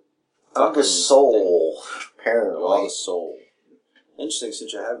creator of the soul. Apparently. Well, the soul. Interesting,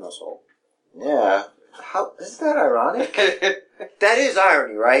 since you have no soul. Yeah. Isn't that ironic? That is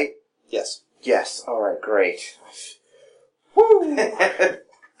irony, right? Yes. Yes. All right, great. Woo!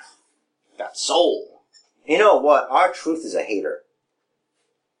 Got soul. You know what? R-Truth is a hater.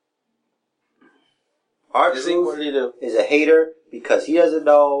 R-Truth what did he do? is a hater because he doesn't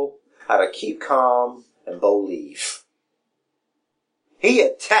know how to keep calm and believe. He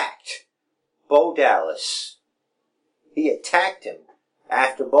attacked Bo Dallas. He attacked him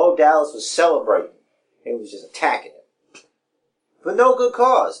after Bo Dallas was celebrating. He was just attacking him. For no good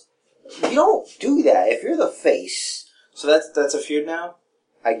cause. You don't do that if you're the face. So that's a feud now?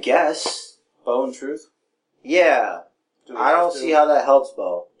 I guess. Bo and Truth? Yeah. I don't see how that helps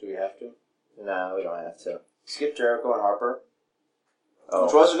Bo. Do we have to? No, we don't have to. Skip Jericho and Harper. Oh.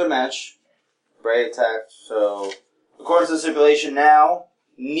 Which was a good match. Bray attacked, so... According to the stipulation now,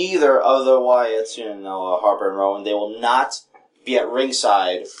 neither of the Wyatts, Harper and Rowan, they will not be at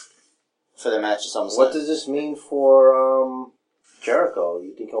ringside for their match at SummerSlam. What does this mean for Jericho?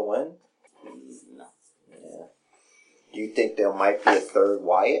 You think he'll win? No. Yeah. Do you think there might be a third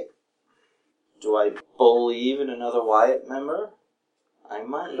Wyatt? Do I believe in another Wyatt member? I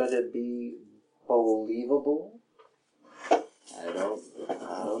might. Could it be believable? I don't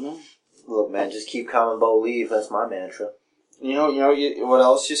man. Just keep calm and believe. That's my mantra. What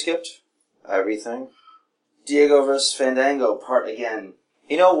else you skipped? Everything. Diego versus Fandango, part again.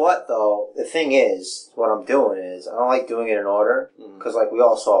 You know what, though? The thing is, what I'm doing is, I don't like doing it in order, because, like, we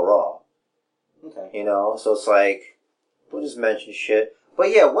all saw Raw. Okay. You know? So it's like, we'll just mention shit. But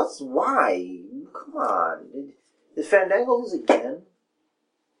yeah, why? Come on. Did Fandango lose again?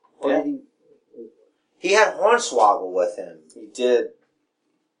 Or did he had Hornswoggle with him. He did.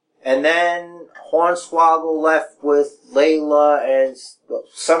 And then Hornswoggle left with Layla and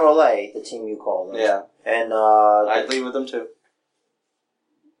Summer Lay, the team you called them. Yeah. And, I'd leave with them too.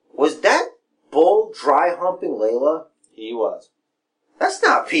 Was that Bull dry humping Layla? He was. That's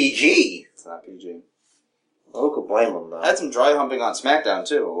not PG. It's not PG. Who could blame him, though? I had some dry humping on SmackDown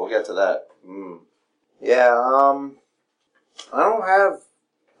too. We'll get to that. Yeah, I don't have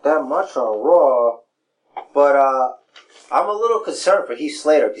that much on Raw, but, I'm a little concerned for Heath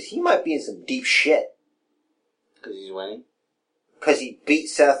Slater, because he might be in some deep shit. Because he's winning? Because he beat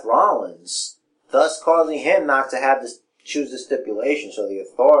Seth Rollins, thus causing him not to have to choose the stipulation, so the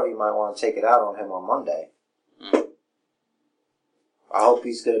authority might want to take it out on him on Monday. I hope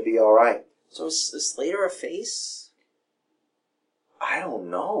he's going to be alright. So is Slater a face? I don't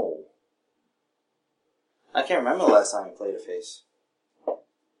know. I can't remember the last time he played a face.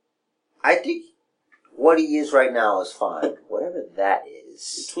 I think what he is right now is fine. Whatever that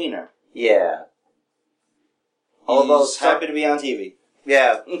is. Tweener. Yeah. He's happy to be on TV.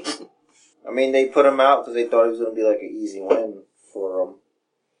 Yeah. I mean, they put him out because they thought it was going to be like an easy win for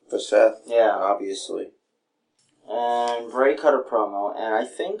Seth. Yeah. Obviously. And Bray cut a promo, and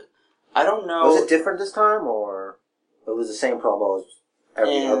I don't know. Was it different this time, or it was the same promo as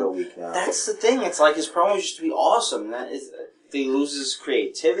every other week now? That's the thing. It's like his promos used to be awesome. He loses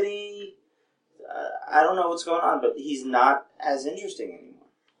creativity. I don't know what's going on, but he's not as interesting anymore.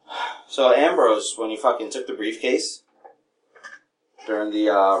 So Ambrose, when he fucking took the briefcase during the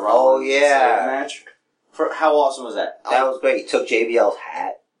Rollins match, how awesome was that? That was great. He took JBL's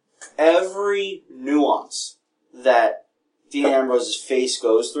hat. Every nuance that Dean Ambrose's face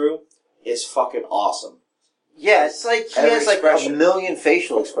goes through is fucking awesome. Yeah, it's like he has like a million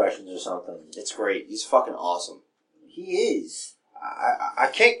facial expressions or something. It's great. He's fucking awesome. He is. I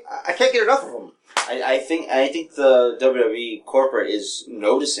can't get enough of him. I think the WWE corporate is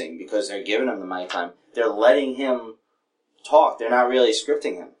noticing because they're giving him the mic time. They're letting him talk. They're not really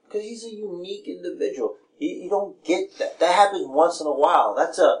scripting him. Because he's a unique individual. You don't get that. That happens once in a while.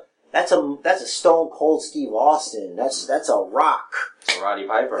 That's a Stone Cold Steve Austin. That's a Rock. It's a Roddy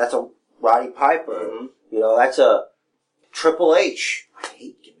Piper. That's a Roddy Piper. Mm-hmm. You know, that's a Triple H. I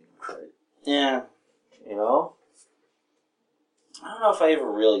hate giving him credit. Yeah. You know? I don't know if I ever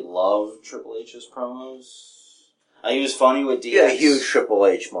really loved Triple H's promos. He was funny with DX. You're a huge Triple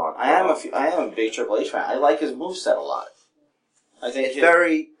H mark. I am a big Triple H fan. I like his moveset a lot. I think it's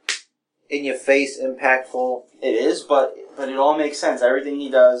very in your face, impactful. It is, but it all makes sense. Everything he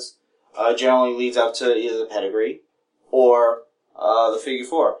does generally leads up to either the pedigree or the figure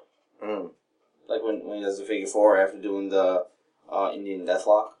four. Like when he does the figure four after doing the Indian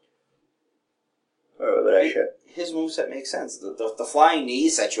Deathlock. I remember that shit. His moveset makes sense. The flying knee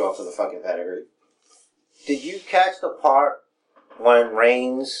sets you up for the fucking pedigree. Did you catch the part when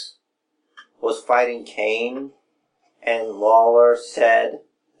Reigns was fighting Kane and Lawler said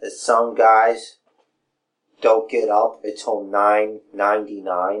that some guys don't get up until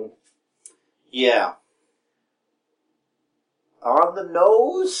 9:99? Yeah. On the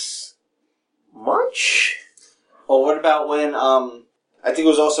nose? Much? Well, what about when, I think it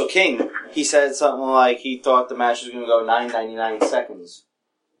was also King, he said something like he thought the match was going to go 9.99 seconds.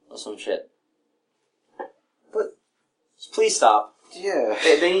 Or some shit. But... Please stop. Yeah.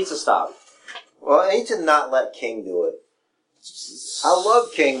 They need to stop. Well, I need to not let King do it. I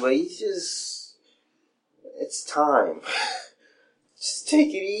love King, but he's just... It's time. Just take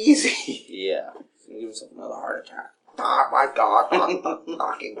it easy. Yeah. Give himself another heart attack. Oh my god, I'm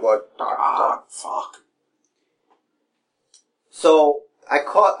knocking wood. Fuck. So, I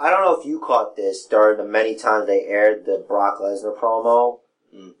don't know if you caught this during the many times they aired the Brock Lesnar promo,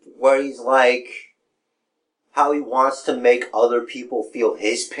 where he's like, how he wants to make other people feel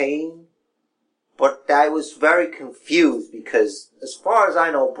his pain. But I was very confused because, as far as I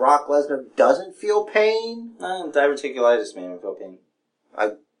know, Brock Lesnar doesn't feel pain. Diverticulitis made him feel pain.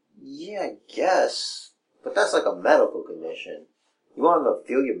 Yeah, I guess. But that's like a medical condition. You want him to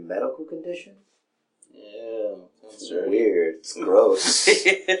feel your medical condition? Yeah, that's weird. It's gross.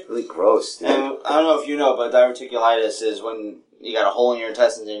 Really gross, dude. And I don't know if you know, but diverticulitis is when you got a hole in your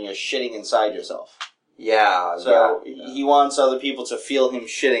intestines and you're shitting inside yourself. Yeah. So yeah. he wants other people to feel him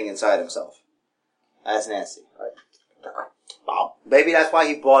shitting inside himself. That's nasty. Wow. Maybe that's why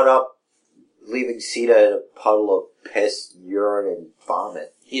he brought up leaving Sita in a puddle of piss, urine, and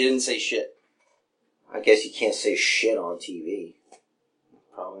vomit. He didn't say shit. I guess you can't say shit on TV.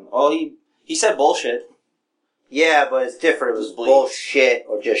 Probably. Oh, he said bullshit. Yeah, but it's different. It was bullshit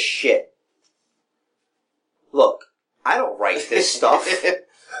or just shit. Look, I don't write this stuff.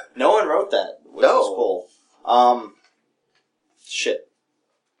 No one wrote that, which was cool. Shit. I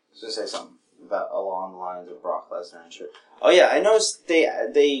was gonna say something about along the lines of Brock Lesnar and shit. Oh yeah, I noticed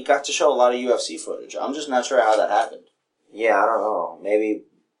they got to show a lot of UFC footage. I'm just not sure how that happened. Yeah, I don't know. Maybe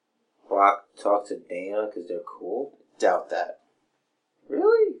Brock talked to Dana because they're cool? Doubt that.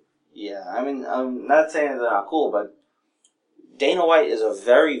 Really? Yeah, I mean, I'm not saying they're not cool, but Dana White is a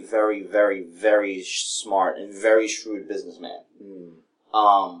very, very, very, very smart and very shrewd businessman.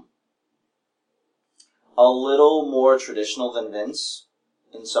 A little more traditional than Vince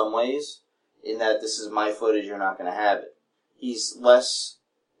in some ways, in that this is my footage, you're not going to have it. He's less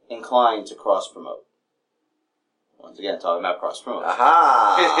inclined to cross-promote. Once again, talking about cross-promote.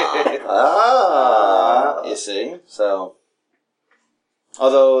 Aha! You see? So,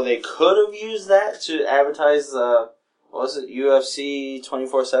 although they could have used that to advertise what was it, UFC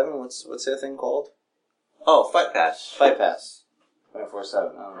 24/7? What's that thing called? Oh, Fight Pass. Fight Pass. 24/7, I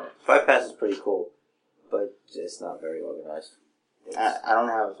don't know. Fight Pass is pretty cool, but it's not very organized. I don't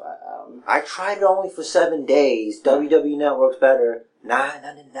have... I tried it only for 7 days. WWE Network's better.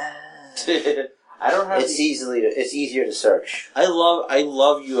 $9.99. I don't have... It's easier to search. I love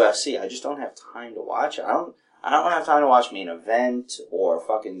UFC. I just don't have time to watch it. I don't have time to watch Main Event or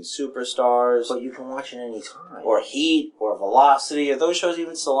fucking Superstars. But you can watch it any time. Or Heat or Velocity. Are those shows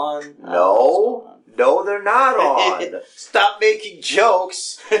even still on? No, they're not on. Stop making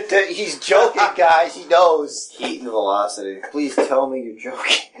jokes. He's joking, guys. He knows. Heat and Velocity. Please tell me you're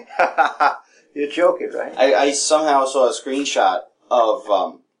joking. You're joking, right? I somehow saw a screenshot of,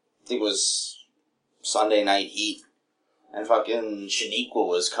 I think it was Sunday Night Heat. And fucking Shaniqua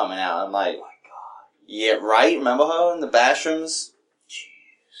was coming out. I'm like, oh my God. Yeah, right? Remember her in the Bashrooms?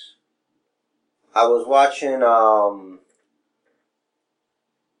 Jeez. I was watching,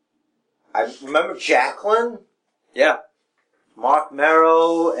 I remember Jacqueline? Yeah. Mark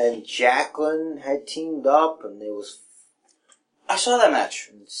Merrow and Jacqueline had teamed up, and there was... I saw that match.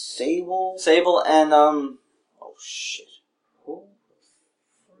 And Sable and, oh shit. Who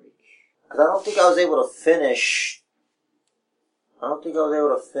the freak? Because I don't think I was able to finish... That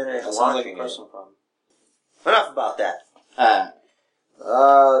sounds like a personal problem. Enough about that.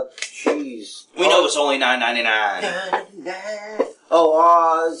 Jeez. We know it's only $9.99.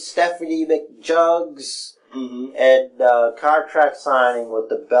 Oh, Stephanie McJugs and contract signing with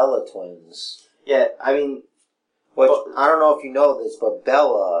the Bella twins. Yeah, I mean... Which, I don't know if you know this, but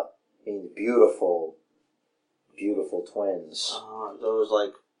Bella means beautiful, beautiful twins. Those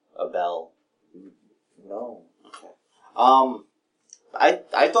like a bell. No. Okay.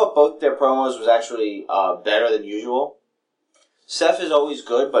 I thought both their promos was actually better than usual. Steph is always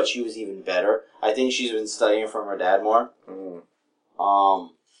good, but she was even better. I think she's been studying from her dad more.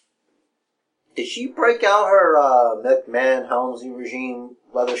 Did she break out her McMahon Helmsley regime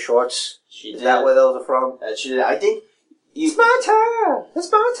leather shorts? She did. Is that where those are from? She did. I think... It's my turn! It's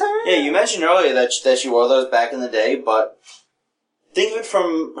my turn! Yeah, you mentioned earlier that she wore those back in the day, but think of it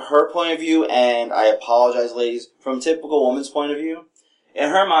from her point of view, and I apologize, ladies, from a typical woman's point of view. In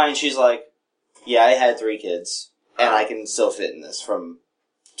her mind, she's like, yeah, I had 3 kids, and I can still fit in this from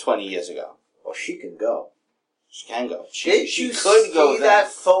 20 years ago. Well, she can go. She can go. She could go. See that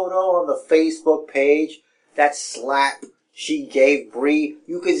photo on the Facebook page? That slap she gave Bree?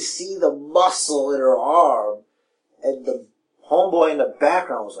 You could see the muscle in her arm. And the homeboy in the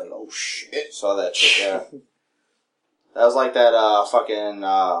background was like, oh shit. Saw that shit, yeah. That was like that fucking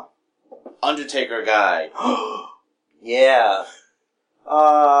Undertaker guy. Yeah.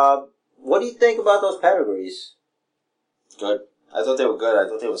 What do you think about those pedigrees? Good. I thought they were good. I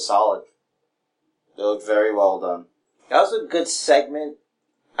thought they were solid. They looked very well done. That was a good segment.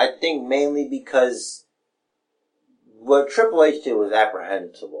 I think mainly because what Triple H did was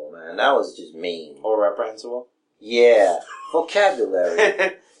apprehensible, man. That was just mean. Or reprehensible? Yeah.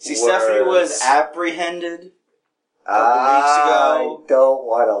 Vocabulary. See, Stephanie was apprehended a couple weeks ago. I don't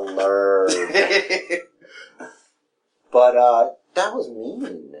want to learn. But, that was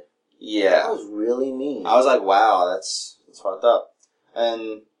mean. Yeah. That was really mean. I was like, wow, that's fucked up.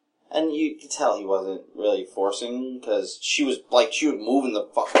 And you could tell he wasn't really forcing, because she was moving the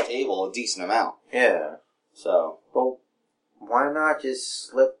fucking table a decent amount. Yeah. So. But why not just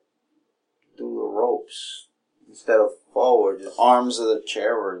slip through the ropes? ropes instead of forward. Just... Arms of the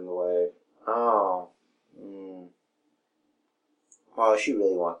chair were in the way. Oh. Well, if she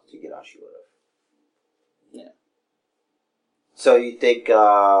really wanted to get out, she would have. Yeah. So you think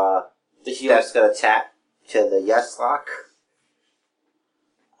Steph's gonna tap to the yes lock?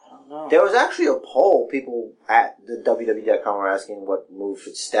 I don't know. There was actually a poll. People at the WWE.com were asking what move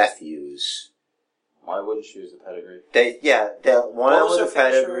should Steph use. Why wouldn't she use the pedigree? One What was with her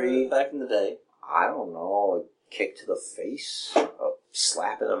a pedigree back in the day? I don't know. A kick to the face, a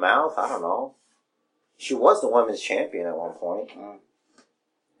slap in the mouth. I don't know. She was the women's champion at one point.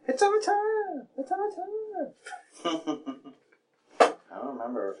 It's our time. It's our time. I don't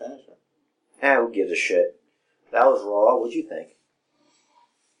remember her finisher. Who gives a shit? That was Raw. What'd you think?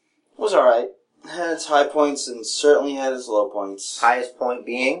 It was alright. Had its high points and certainly had its low points. Highest point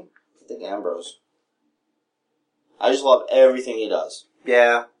being? I think Ambrose. I just love everything he does.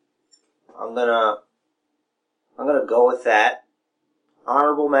 Yeah. I'm gonna go with that.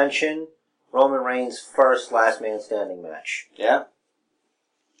 Honorable mention, Roman Reigns' first last man standing match. Yeah?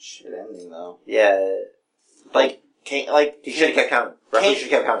 Shit ending, though. Yeah. He should have kept counting. Referee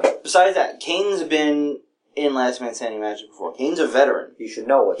should have kept counting. Besides that, Kane's been in last man standing matches before. Kane's a veteran. You should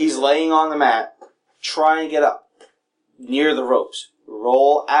know what. He's laying on the mat, trying to get up near the ropes.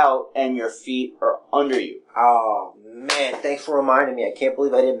 Roll out, and your feet are under you. Oh, man. Thanks for reminding me. I can't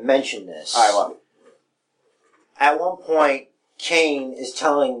believe I didn't mention this. Alright, well. At one point, Kane is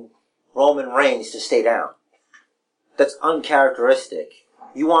telling Roman Reigns to stay down. That's uncharacteristic.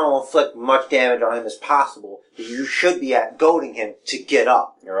 You want to inflict much damage on him as possible. You should be goading him to get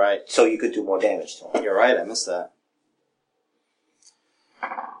up. You're right. So you could do more damage to him. You're right, I missed that.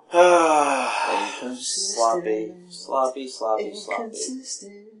 Sloppy.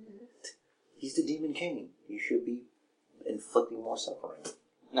 Inconsistent. He's the Demon King. You should be inflicting more suffering.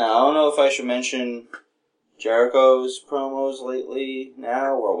 Now, I don't know if I should mention Jericho's promos lately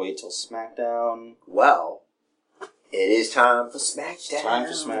now, or wait till SmackDown. Well, it is time for SmackDown. It's time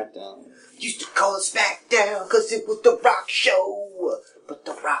for SmackDown. Used to call it SmackDown because it was the Rock show. But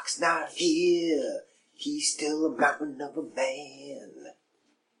the Rock's not here. He's still a mountain of a man.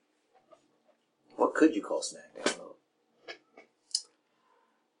 What could you call SmackDown, though?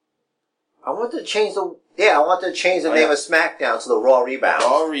 I want to change the name of SmackDown to the Raw Rebound.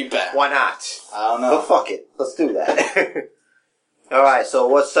 Raw Rebound. Why not? I don't know. But fuck it. Let's do that. Alright, so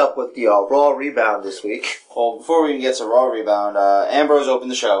what's up with the Raw Rebound this week? Well, before we even get to Raw Rebound, Ambrose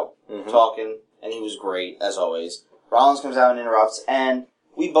opened the show, talking, and he was great, as always. Rollins comes out and interrupts, and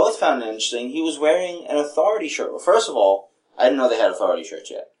we both found it interesting. He was wearing an Authority shirt. Well, first of all, I didn't know they had Authority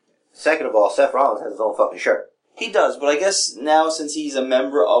shirts yet. Second of all, Seth Rollins has his own fucking shirt. He does, but I guess now since he's a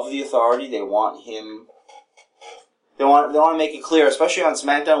member of the Authority, they want him... They want to make it clear, especially on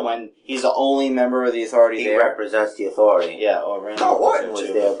SmackDown, when he's the only member of the Authority there. He represents the Authority. Yeah, or Randy Orton was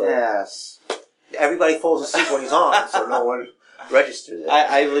there, but... Yes. Everybody falls asleep when he's on, so no one registers it.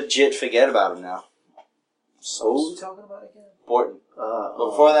 I legit forget about him now. So who are we talking about again? Orton. But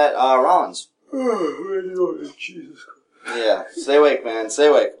before that, Rollins. Randy Orton, Jesus Christ. Yeah, stay awake, man. Stay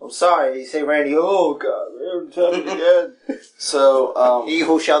awake. I'm sorry, you say Randy. Oh God, man, tell me again. So, he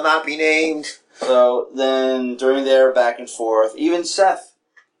who shall not be named. So then, during their back and forth, even Seth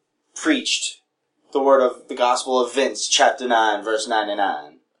preached the word of the Gospel of Vince, chapter 9, verse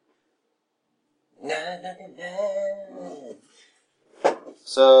 99. 999.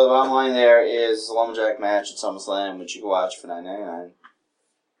 So the bottom line there is the Lumberjack match at SummerSlam, which you can watch for $9.99.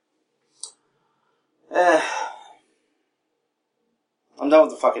 I'm done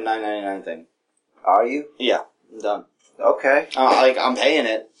with the fucking $9.99 thing. Are you? Yeah, I'm done. Okay. I'm paying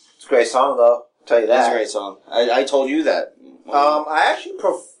it. It's a great song, though. I'll tell you that. It's a great song. I told you that. I actually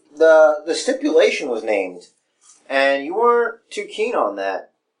the stipulation was named, and you weren't too keen on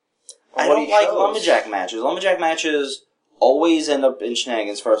that. I don't like Lumberjack matches. Lumberjack matches always end up in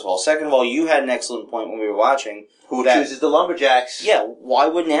shenanigans, first of all. Second of all, you had an excellent point when we were watching. Who chooses the Lumberjacks? Yeah, why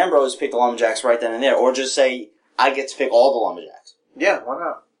wouldn't Ambrose pick the Lumberjacks right then and there? Or just say, I get to pick all the Lumberjacks. Yeah, why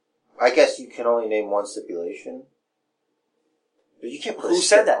not? I guess you can only name one stipulation. But you can't put Who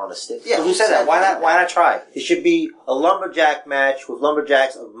said that? On a stip. Yeah, who said that? Why not try? It should be a Lumberjack match with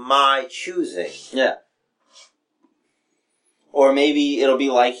Lumberjacks of my choosing. Yeah. Or maybe it'll be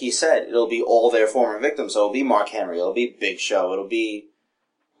like he said. It'll be all their former victims. So it'll be Mark Henry. It'll be Big Show. It'll be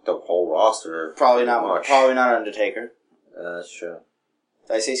the whole roster. Probably not much. Probably not Undertaker. That's true.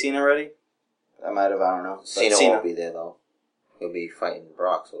 Did I say Cena already? I might have. I don't know. Cena won't be there though. He'll be fighting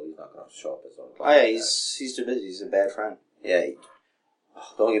Brock, so he's not going to show up as well. Oh yeah, he's too busy. He's a bad friend. Yeah.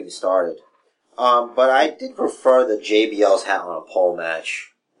 Don't get me started. But I did prefer the JBL's hat on a pole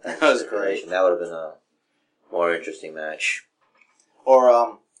match. That was great. That would have been a more interesting match.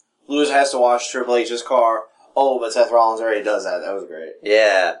 Or, loser has to wash Triple H's car. Oh, but Seth Rollins already does that. That was great.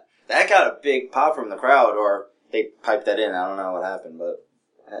 Yeah. That got a big pop from the crowd, or they piped that in. I don't know what happened, but...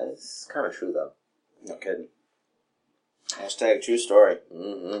 That's kind of true, though. No kidding. Hashtag true story.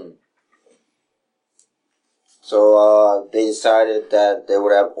 Mm-hmm. So, they decided that they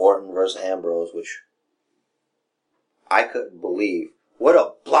would have Orton versus Ambrose, which I couldn't believe. What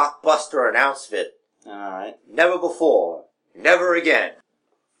a blockbuster announcement. Alright. Never before. Never again.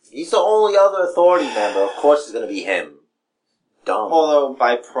 He's the only other authority member. Of course it's going to be him. Dumb. Although,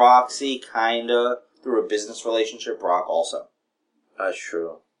 by proxy, kinda, through a business relationship, Brock also. That's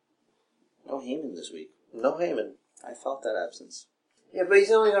true. No Heyman this week. No Heyman. I felt that absence. Yeah, but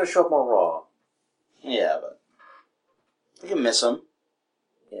he's only going to show up on Raw. Yeah, but... we can miss him.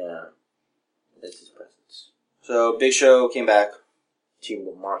 Yeah. It's his presence. So, Big Show came back. Team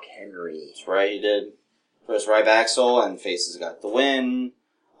with Mark Henry. That's right, he did. First right back Axel, and Faces got the win.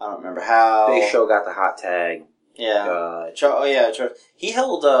 I don't remember how. Big Show got the hot tag. Yeah. He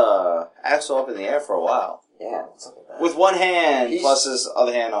held Axel up in the air for a while. Yeah, something like that. With one hand, plus his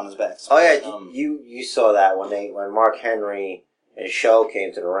other hand on his back. So, oh yeah, you saw that when Mark Henry and Show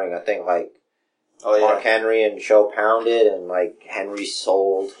came to the ring. I think Mark Henry and Show pounded, and Henry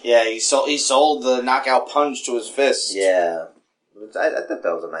sold. Yeah, he sold the knockout punch to his fist. Yeah, I thought that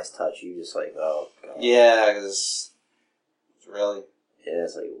was a nice touch. You just oh god. Yeah, because really. Yeah,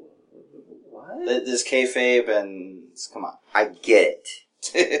 it's what? This kayfabe and come on. I get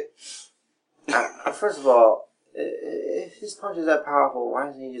it. First of all, if his punch is that powerful, why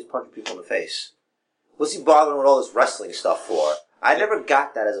doesn't he just punch people in the face? What's he bothering with all this wrestling stuff for? I never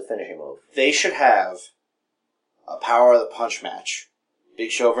got that as a finishing move. They should have a power of the punch match.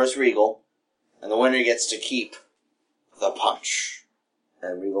 Big Show versus Regal, and the winner gets to keep the punch.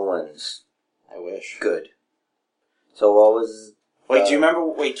 And Regal wins. I wish. Good. So what was... do you remember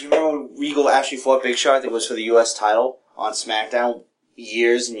when Regal actually fought Big Show? I think it was for the U.S. title on SmackDown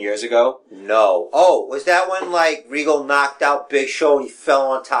years and years ago. No. Oh, was that when, Regal knocked out Big Show and he fell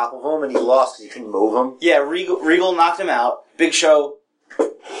on top of him and he lost because he couldn't move him? Yeah, Regal knocked him out. Big Show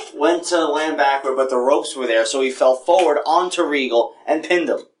went to land backward, but the ropes were there, so he fell forward onto Regal and pinned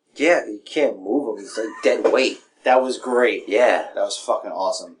him. Yeah, you can't move him. He's dead weight. That was great. Yeah. That was fucking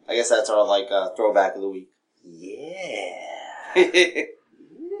awesome. I guess that's our, throwback of the week. Yeah.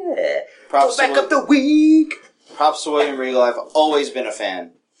 Yeah. Props back of the week. Props to William Regal. I've always been a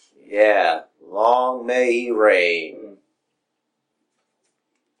fan. Yeah. Long may he reign.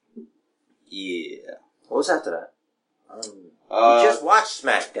 Yeah. What was after that? We just watched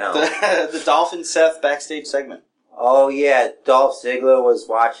SmackDown. The Dolphin Seth backstage segment. Oh yeah, Dolph Ziggler was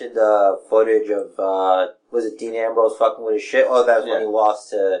watching the footage of, was it Dean Ambrose fucking with his shit? Oh, that was when he lost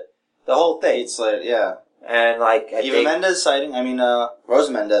to the whole thing. It's yeah. And Eva Mendes sighting,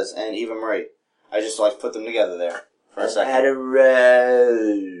 Rosa Mendes and Eva Marie. I just put them together there for a second. Adam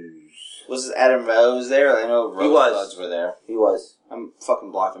Rose. Was Adam Rose there? I know Rose were there. He was. I'm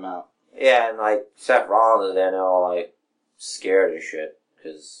fucking blocked him out. Yeah, and Seth Rollins is there and they're all scared as shit.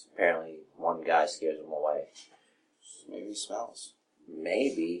 Because apparently one guy scares them away. Maybe he smells.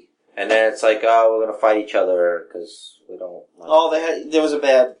 Maybe. And then it's oh, we're gonna fight each other because we don't. There was a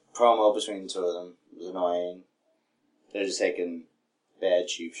bad promo between the two of them. It was annoying. They're just taking bad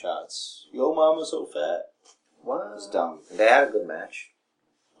cheap shots. Yo, mama's so fat. What? It was dumb. They had a good match.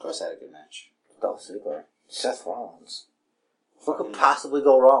 Of course, they had a good match. Dolph Ziggler, Seth Rollins. What could possibly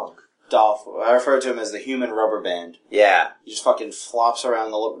go wrong? Dolph. I refer to him as the human rubber band. Yeah. He just fucking flops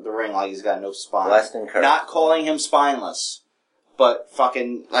around the ring like he's got no spine. Less than Kurt. Not calling him spineless, but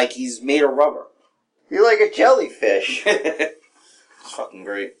fucking he's made of rubber. You're like a jellyfish. It's fucking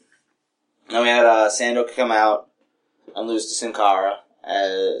great. Then we had Sando come out and lose to Sin Cara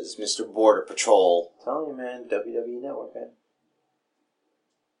as Mr. Border Patrol. I'm telling you, man, WWE Network, man.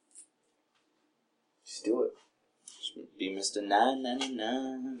 Just do it. Just be Mr.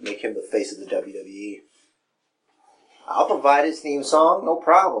 999. Make him the face of the WWE. I'll provide his theme song, no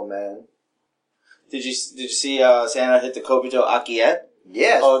problem, man. Did you see Sando hit the Kobito Akiet?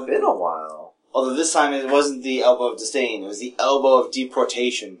 Yeah, it's been a while. Although this time it wasn't the elbow of disdain, it was the elbow of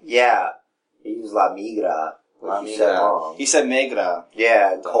deportation. Yeah. He used La Migra. He said wrong. He said Megra.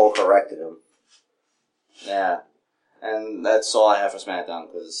 Yeah, Cole corrected him. Yeah. And that's all I have for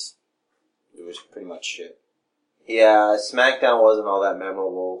SmackDown, because it was pretty much shit. Yeah, SmackDown wasn't all that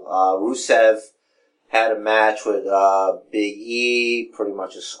memorable. Rusev had a match with Big E, pretty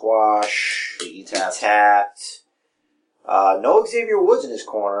much a squash. Big E tapped. No Xavier Woods in his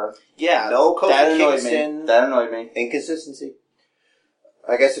corner. Yeah. No Kofi That annoyed Kingston. me. That annoyed me. Inconsistency.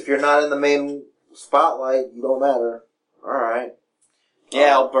 I guess if you're not in the main spotlight, you don't matter. Alright.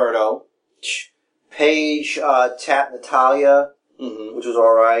 Yeah, Alberto. Paige tapped Natalia, which was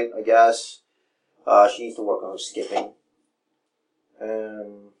alright, I guess. She needs to work on her skipping.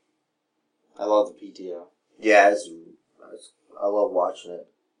 I love the PTO. Yeah, I love watching it.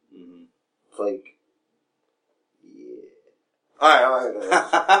 Mm-hmm. It's like, yeah.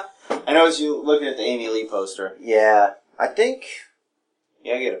 Alright. I noticed you looking at the Amy Lee poster. Yeah, I think...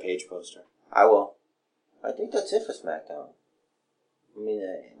 Yeah, I get a Paige poster. I will. I think that's it for SmackDown. I mean,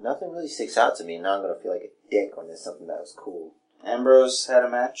 nothing really sticks out to me, and now I'm going to feel like a dick when there's something that was cool. Ambrose had a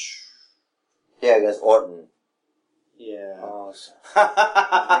match. Yeah, against Orton. Yeah. Oh,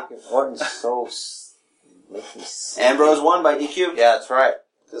 Orton's so... Makes me sick. Ambrose won by DQ. Yeah, that's right.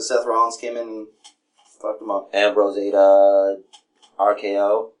 Because Seth Rollins came in and fucked him up. Ambrose ate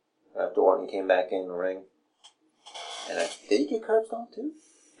RKO after Orton came back in the ring. And did he get curb stomped too?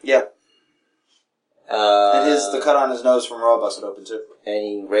 Yeah. And the cut on his nose from Raw busted open too. And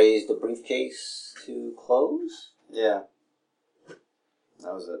he raised the briefcase to close? Yeah.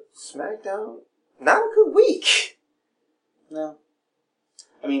 That was it. SmackDown? Not a good week. No.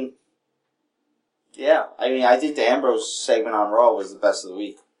 I mean, yeah. I think the Ambrose segment on Raw was the best of the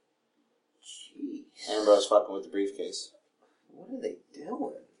week. Jeez. Ambrose fucking with the briefcase. What are they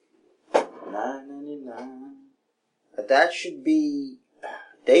doing? $9.99. That should be...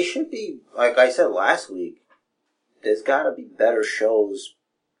 They should be, like I said last week, there's got to be better shows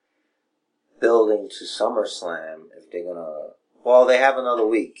building to SummerSlam if they're going to... Well, they have another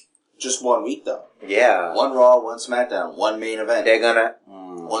week. Just 1 week, though. Yeah. 1 Raw, 1 SmackDown, 1 main event. They're going to...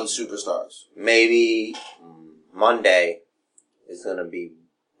 1 Superstars. Maybe Monday is going to be...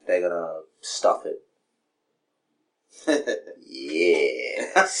 They're going to stuff it.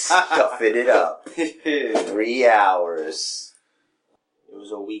 Yeah. Stuffing it up. 3 hours. It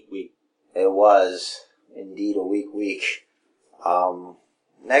was a week. It was indeed a week.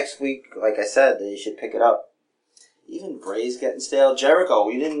 Next week, like I said, they should pick it up. Even Bray's getting stale. Jericho,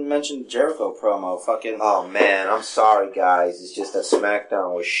 we didn't mention Jericho promo. Fucking. Oh man, I'm sorry guys. It's just that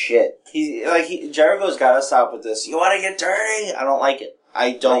SmackDown was shit. Jericho's got to stop with this. You want to get dirty? I don't like it.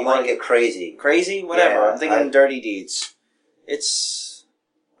 I don't like it. Get crazy. Crazy? Whatever. Yeah, I'm thinking dirty deeds. It's.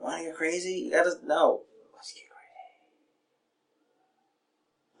 Want to get crazy? You gotta. No. Let's get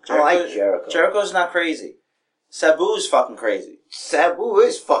crazy. I like Jericho. Jericho's not crazy. Sabu's fucking crazy. Sabu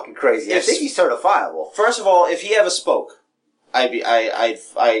is fucking crazy. I think he's certifiable. First of all, if he ever spoke, I'd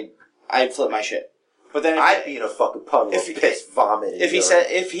flip my shit. But then I'd be in a fucking puddle of piss, vomit.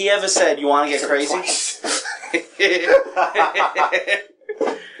 If he ever said, "You want to get crazy?"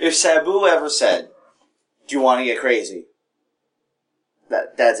 If Sabu ever said, "Do you want to get crazy?"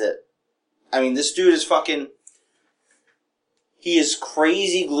 That's it. I mean, this dude is fucking. He is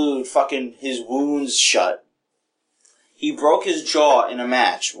crazy glued fucking his wounds shut. He broke his jaw in a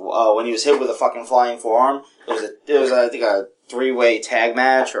match when he was hit with a fucking flying forearm. It was I think a 3-way tag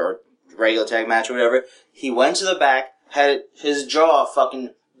match or regular tag match or whatever. He went to the back, had his jaw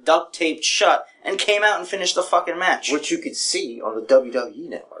fucking duct taped shut, and came out and finished the fucking match. Which you could see on the WWE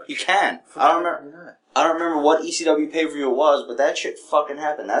Network. You can. I don't remember what ECW pay-per-view it was, but that shit fucking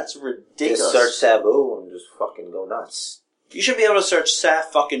happened. That's ridiculous. Just search Sabu and just fucking go nuts. You should be able to search Saf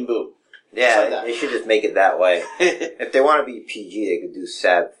fucking Boo. Yeah, like they should just make it that way. If they want to be PG, they could do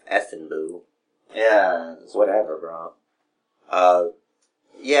Sav effing Boo. Yeah. Whatever, bro.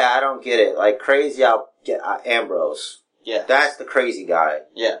 Yeah, I don't get it. Like, crazy, I'll get Ambrose. Yeah. That's the crazy guy.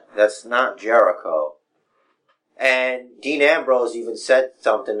 Yeah. That's not Jericho. And Dean Ambrose even said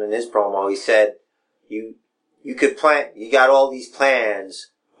something in his promo. He said, you could plan, you got all these plans,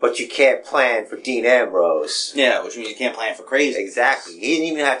 but you can't plan for Dean Ambrose. Yeah, which means you can't plan for crazy. Exactly. He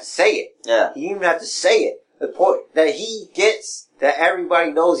didn't even have to say it. Yeah. He didn't even have to say it. The point that he gets that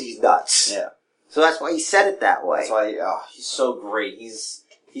everybody knows he's nuts. Yeah. So that's why he said it that way. That's why he's so great. He's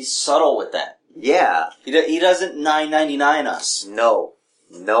subtle with that. Yeah. He doesn't $9.99 us. No,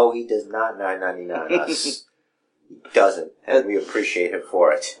 he does not $9.99 us. He doesn't, and we appreciate him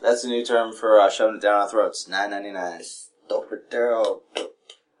for it. That's a new term for shoving it down our throats. $9.99. Stop it, Daryl.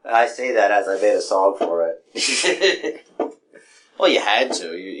 I say that as I made a song for it. Well, you had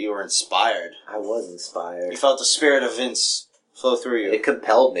to. You were inspired. I was inspired. You felt the spirit of Vince flow through you. It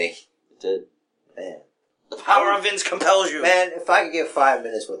compelled me. It did. Man. The power of Vince compels you. Man, if I could get 5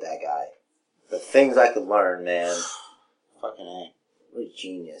 minutes with that guy, the things I could learn, man. Fucking A. What a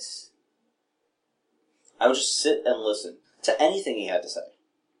genius. I would just sit and listen to anything he had to say.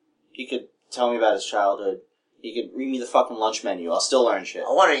 He could tell me about his childhood. He could read me the fucking lunch menu. I'll still learn shit.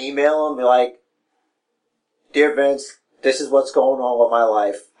 I want to email him and be like, Dear Vince, this is what's going on with my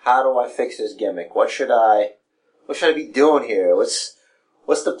life. How do I fix this gimmick? What should I be doing here? What's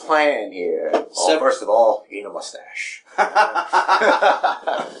the plan here? Well, first of all, you need a mustache.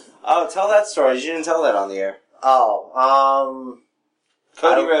 Oh, tell that story. You didn't tell that on the air.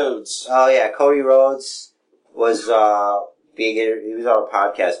 Cody Rhodes. Oh yeah, Cody Rhodes was he was on a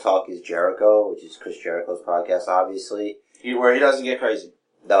podcast, Talk Is Jericho, which is Chris Jericho's podcast, obviously. Where he doesn't get crazy.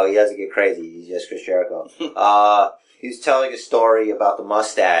 No, he doesn't get crazy. He's just Chris Jericho. He was telling a story about the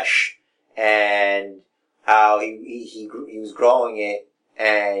mustache and how he was growing it,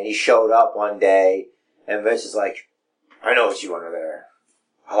 and he showed up one day, and Vince is like, "I know it's you under there.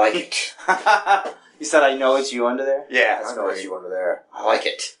 I like it." He said, "I know it's you under there." Yeah, I know it's you under there. I like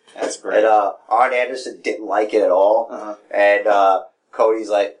it. That's great. And Arn Anderson didn't like it at all, and Cody's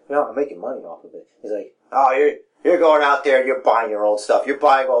like, "No, I'm making money off of it." He's like, "Oh, you're going out there and you're buying your own stuff. You're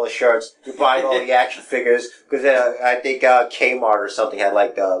buying all the shirts. You're buying all the action figures." Because I think Kmart or something had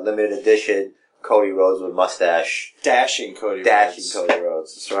like the limited edition Cody Rhodes with mustache. Dashing Cody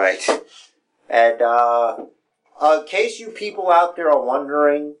Rhodes. That's right. And in case you people out there are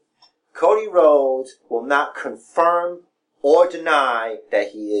wondering, Cody Rhodes will not confirm or deny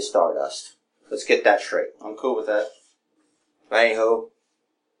that he is Stardust. Let's get that straight. I'm cool with that. Anywho,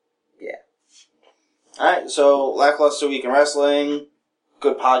 yeah. Alright, so lackluster week in wrestling.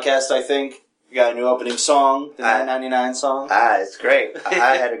 Good podcast, I think. We got a new opening song, the 999 song. It's great.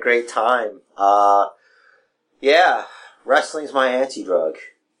 I had a great time. Yeah, wrestling's my anti-drug.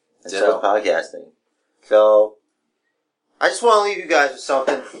 And so is podcasting. So, I just want to leave you guys with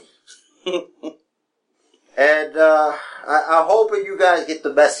something. And, I hope that you guys get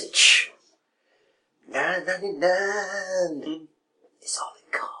the message. $9.99 is all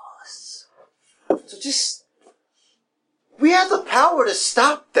it costs. So just, we have the power to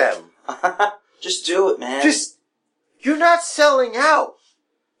stop them. Just do it, man. You're not selling out.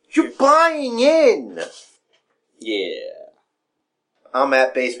 You're buying in. Yeah. I'm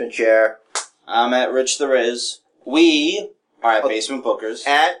at Basement Chair. I'm at Rich the Riz. We are at Basement Bookers.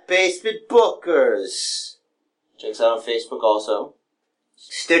 At Basement Bookers. Check us out on Facebook also.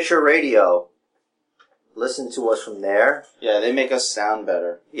 Stitcher Radio. Listen to us from there. Yeah, they make us sound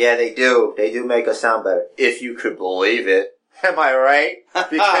better. Yeah, they do. They do make us sound better. If you could believe it. Am I right?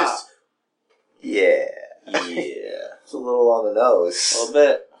 Because, yeah. It's a little on the nose. A little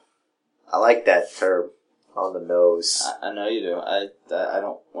bit. I like that term. On the nose. I know you do. I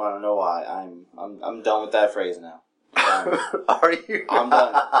don't want to know why. I'm done with that phrase now. Are you? I'm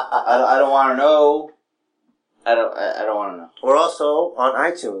done. I don't want to know. I don't want to know. We're also on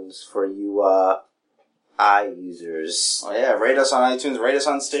iTunes for you users. Oh yeah, rate us on iTunes. Rate us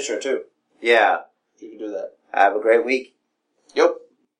on Stitcher too. Yeah. You can do that. Have a great week. Yep.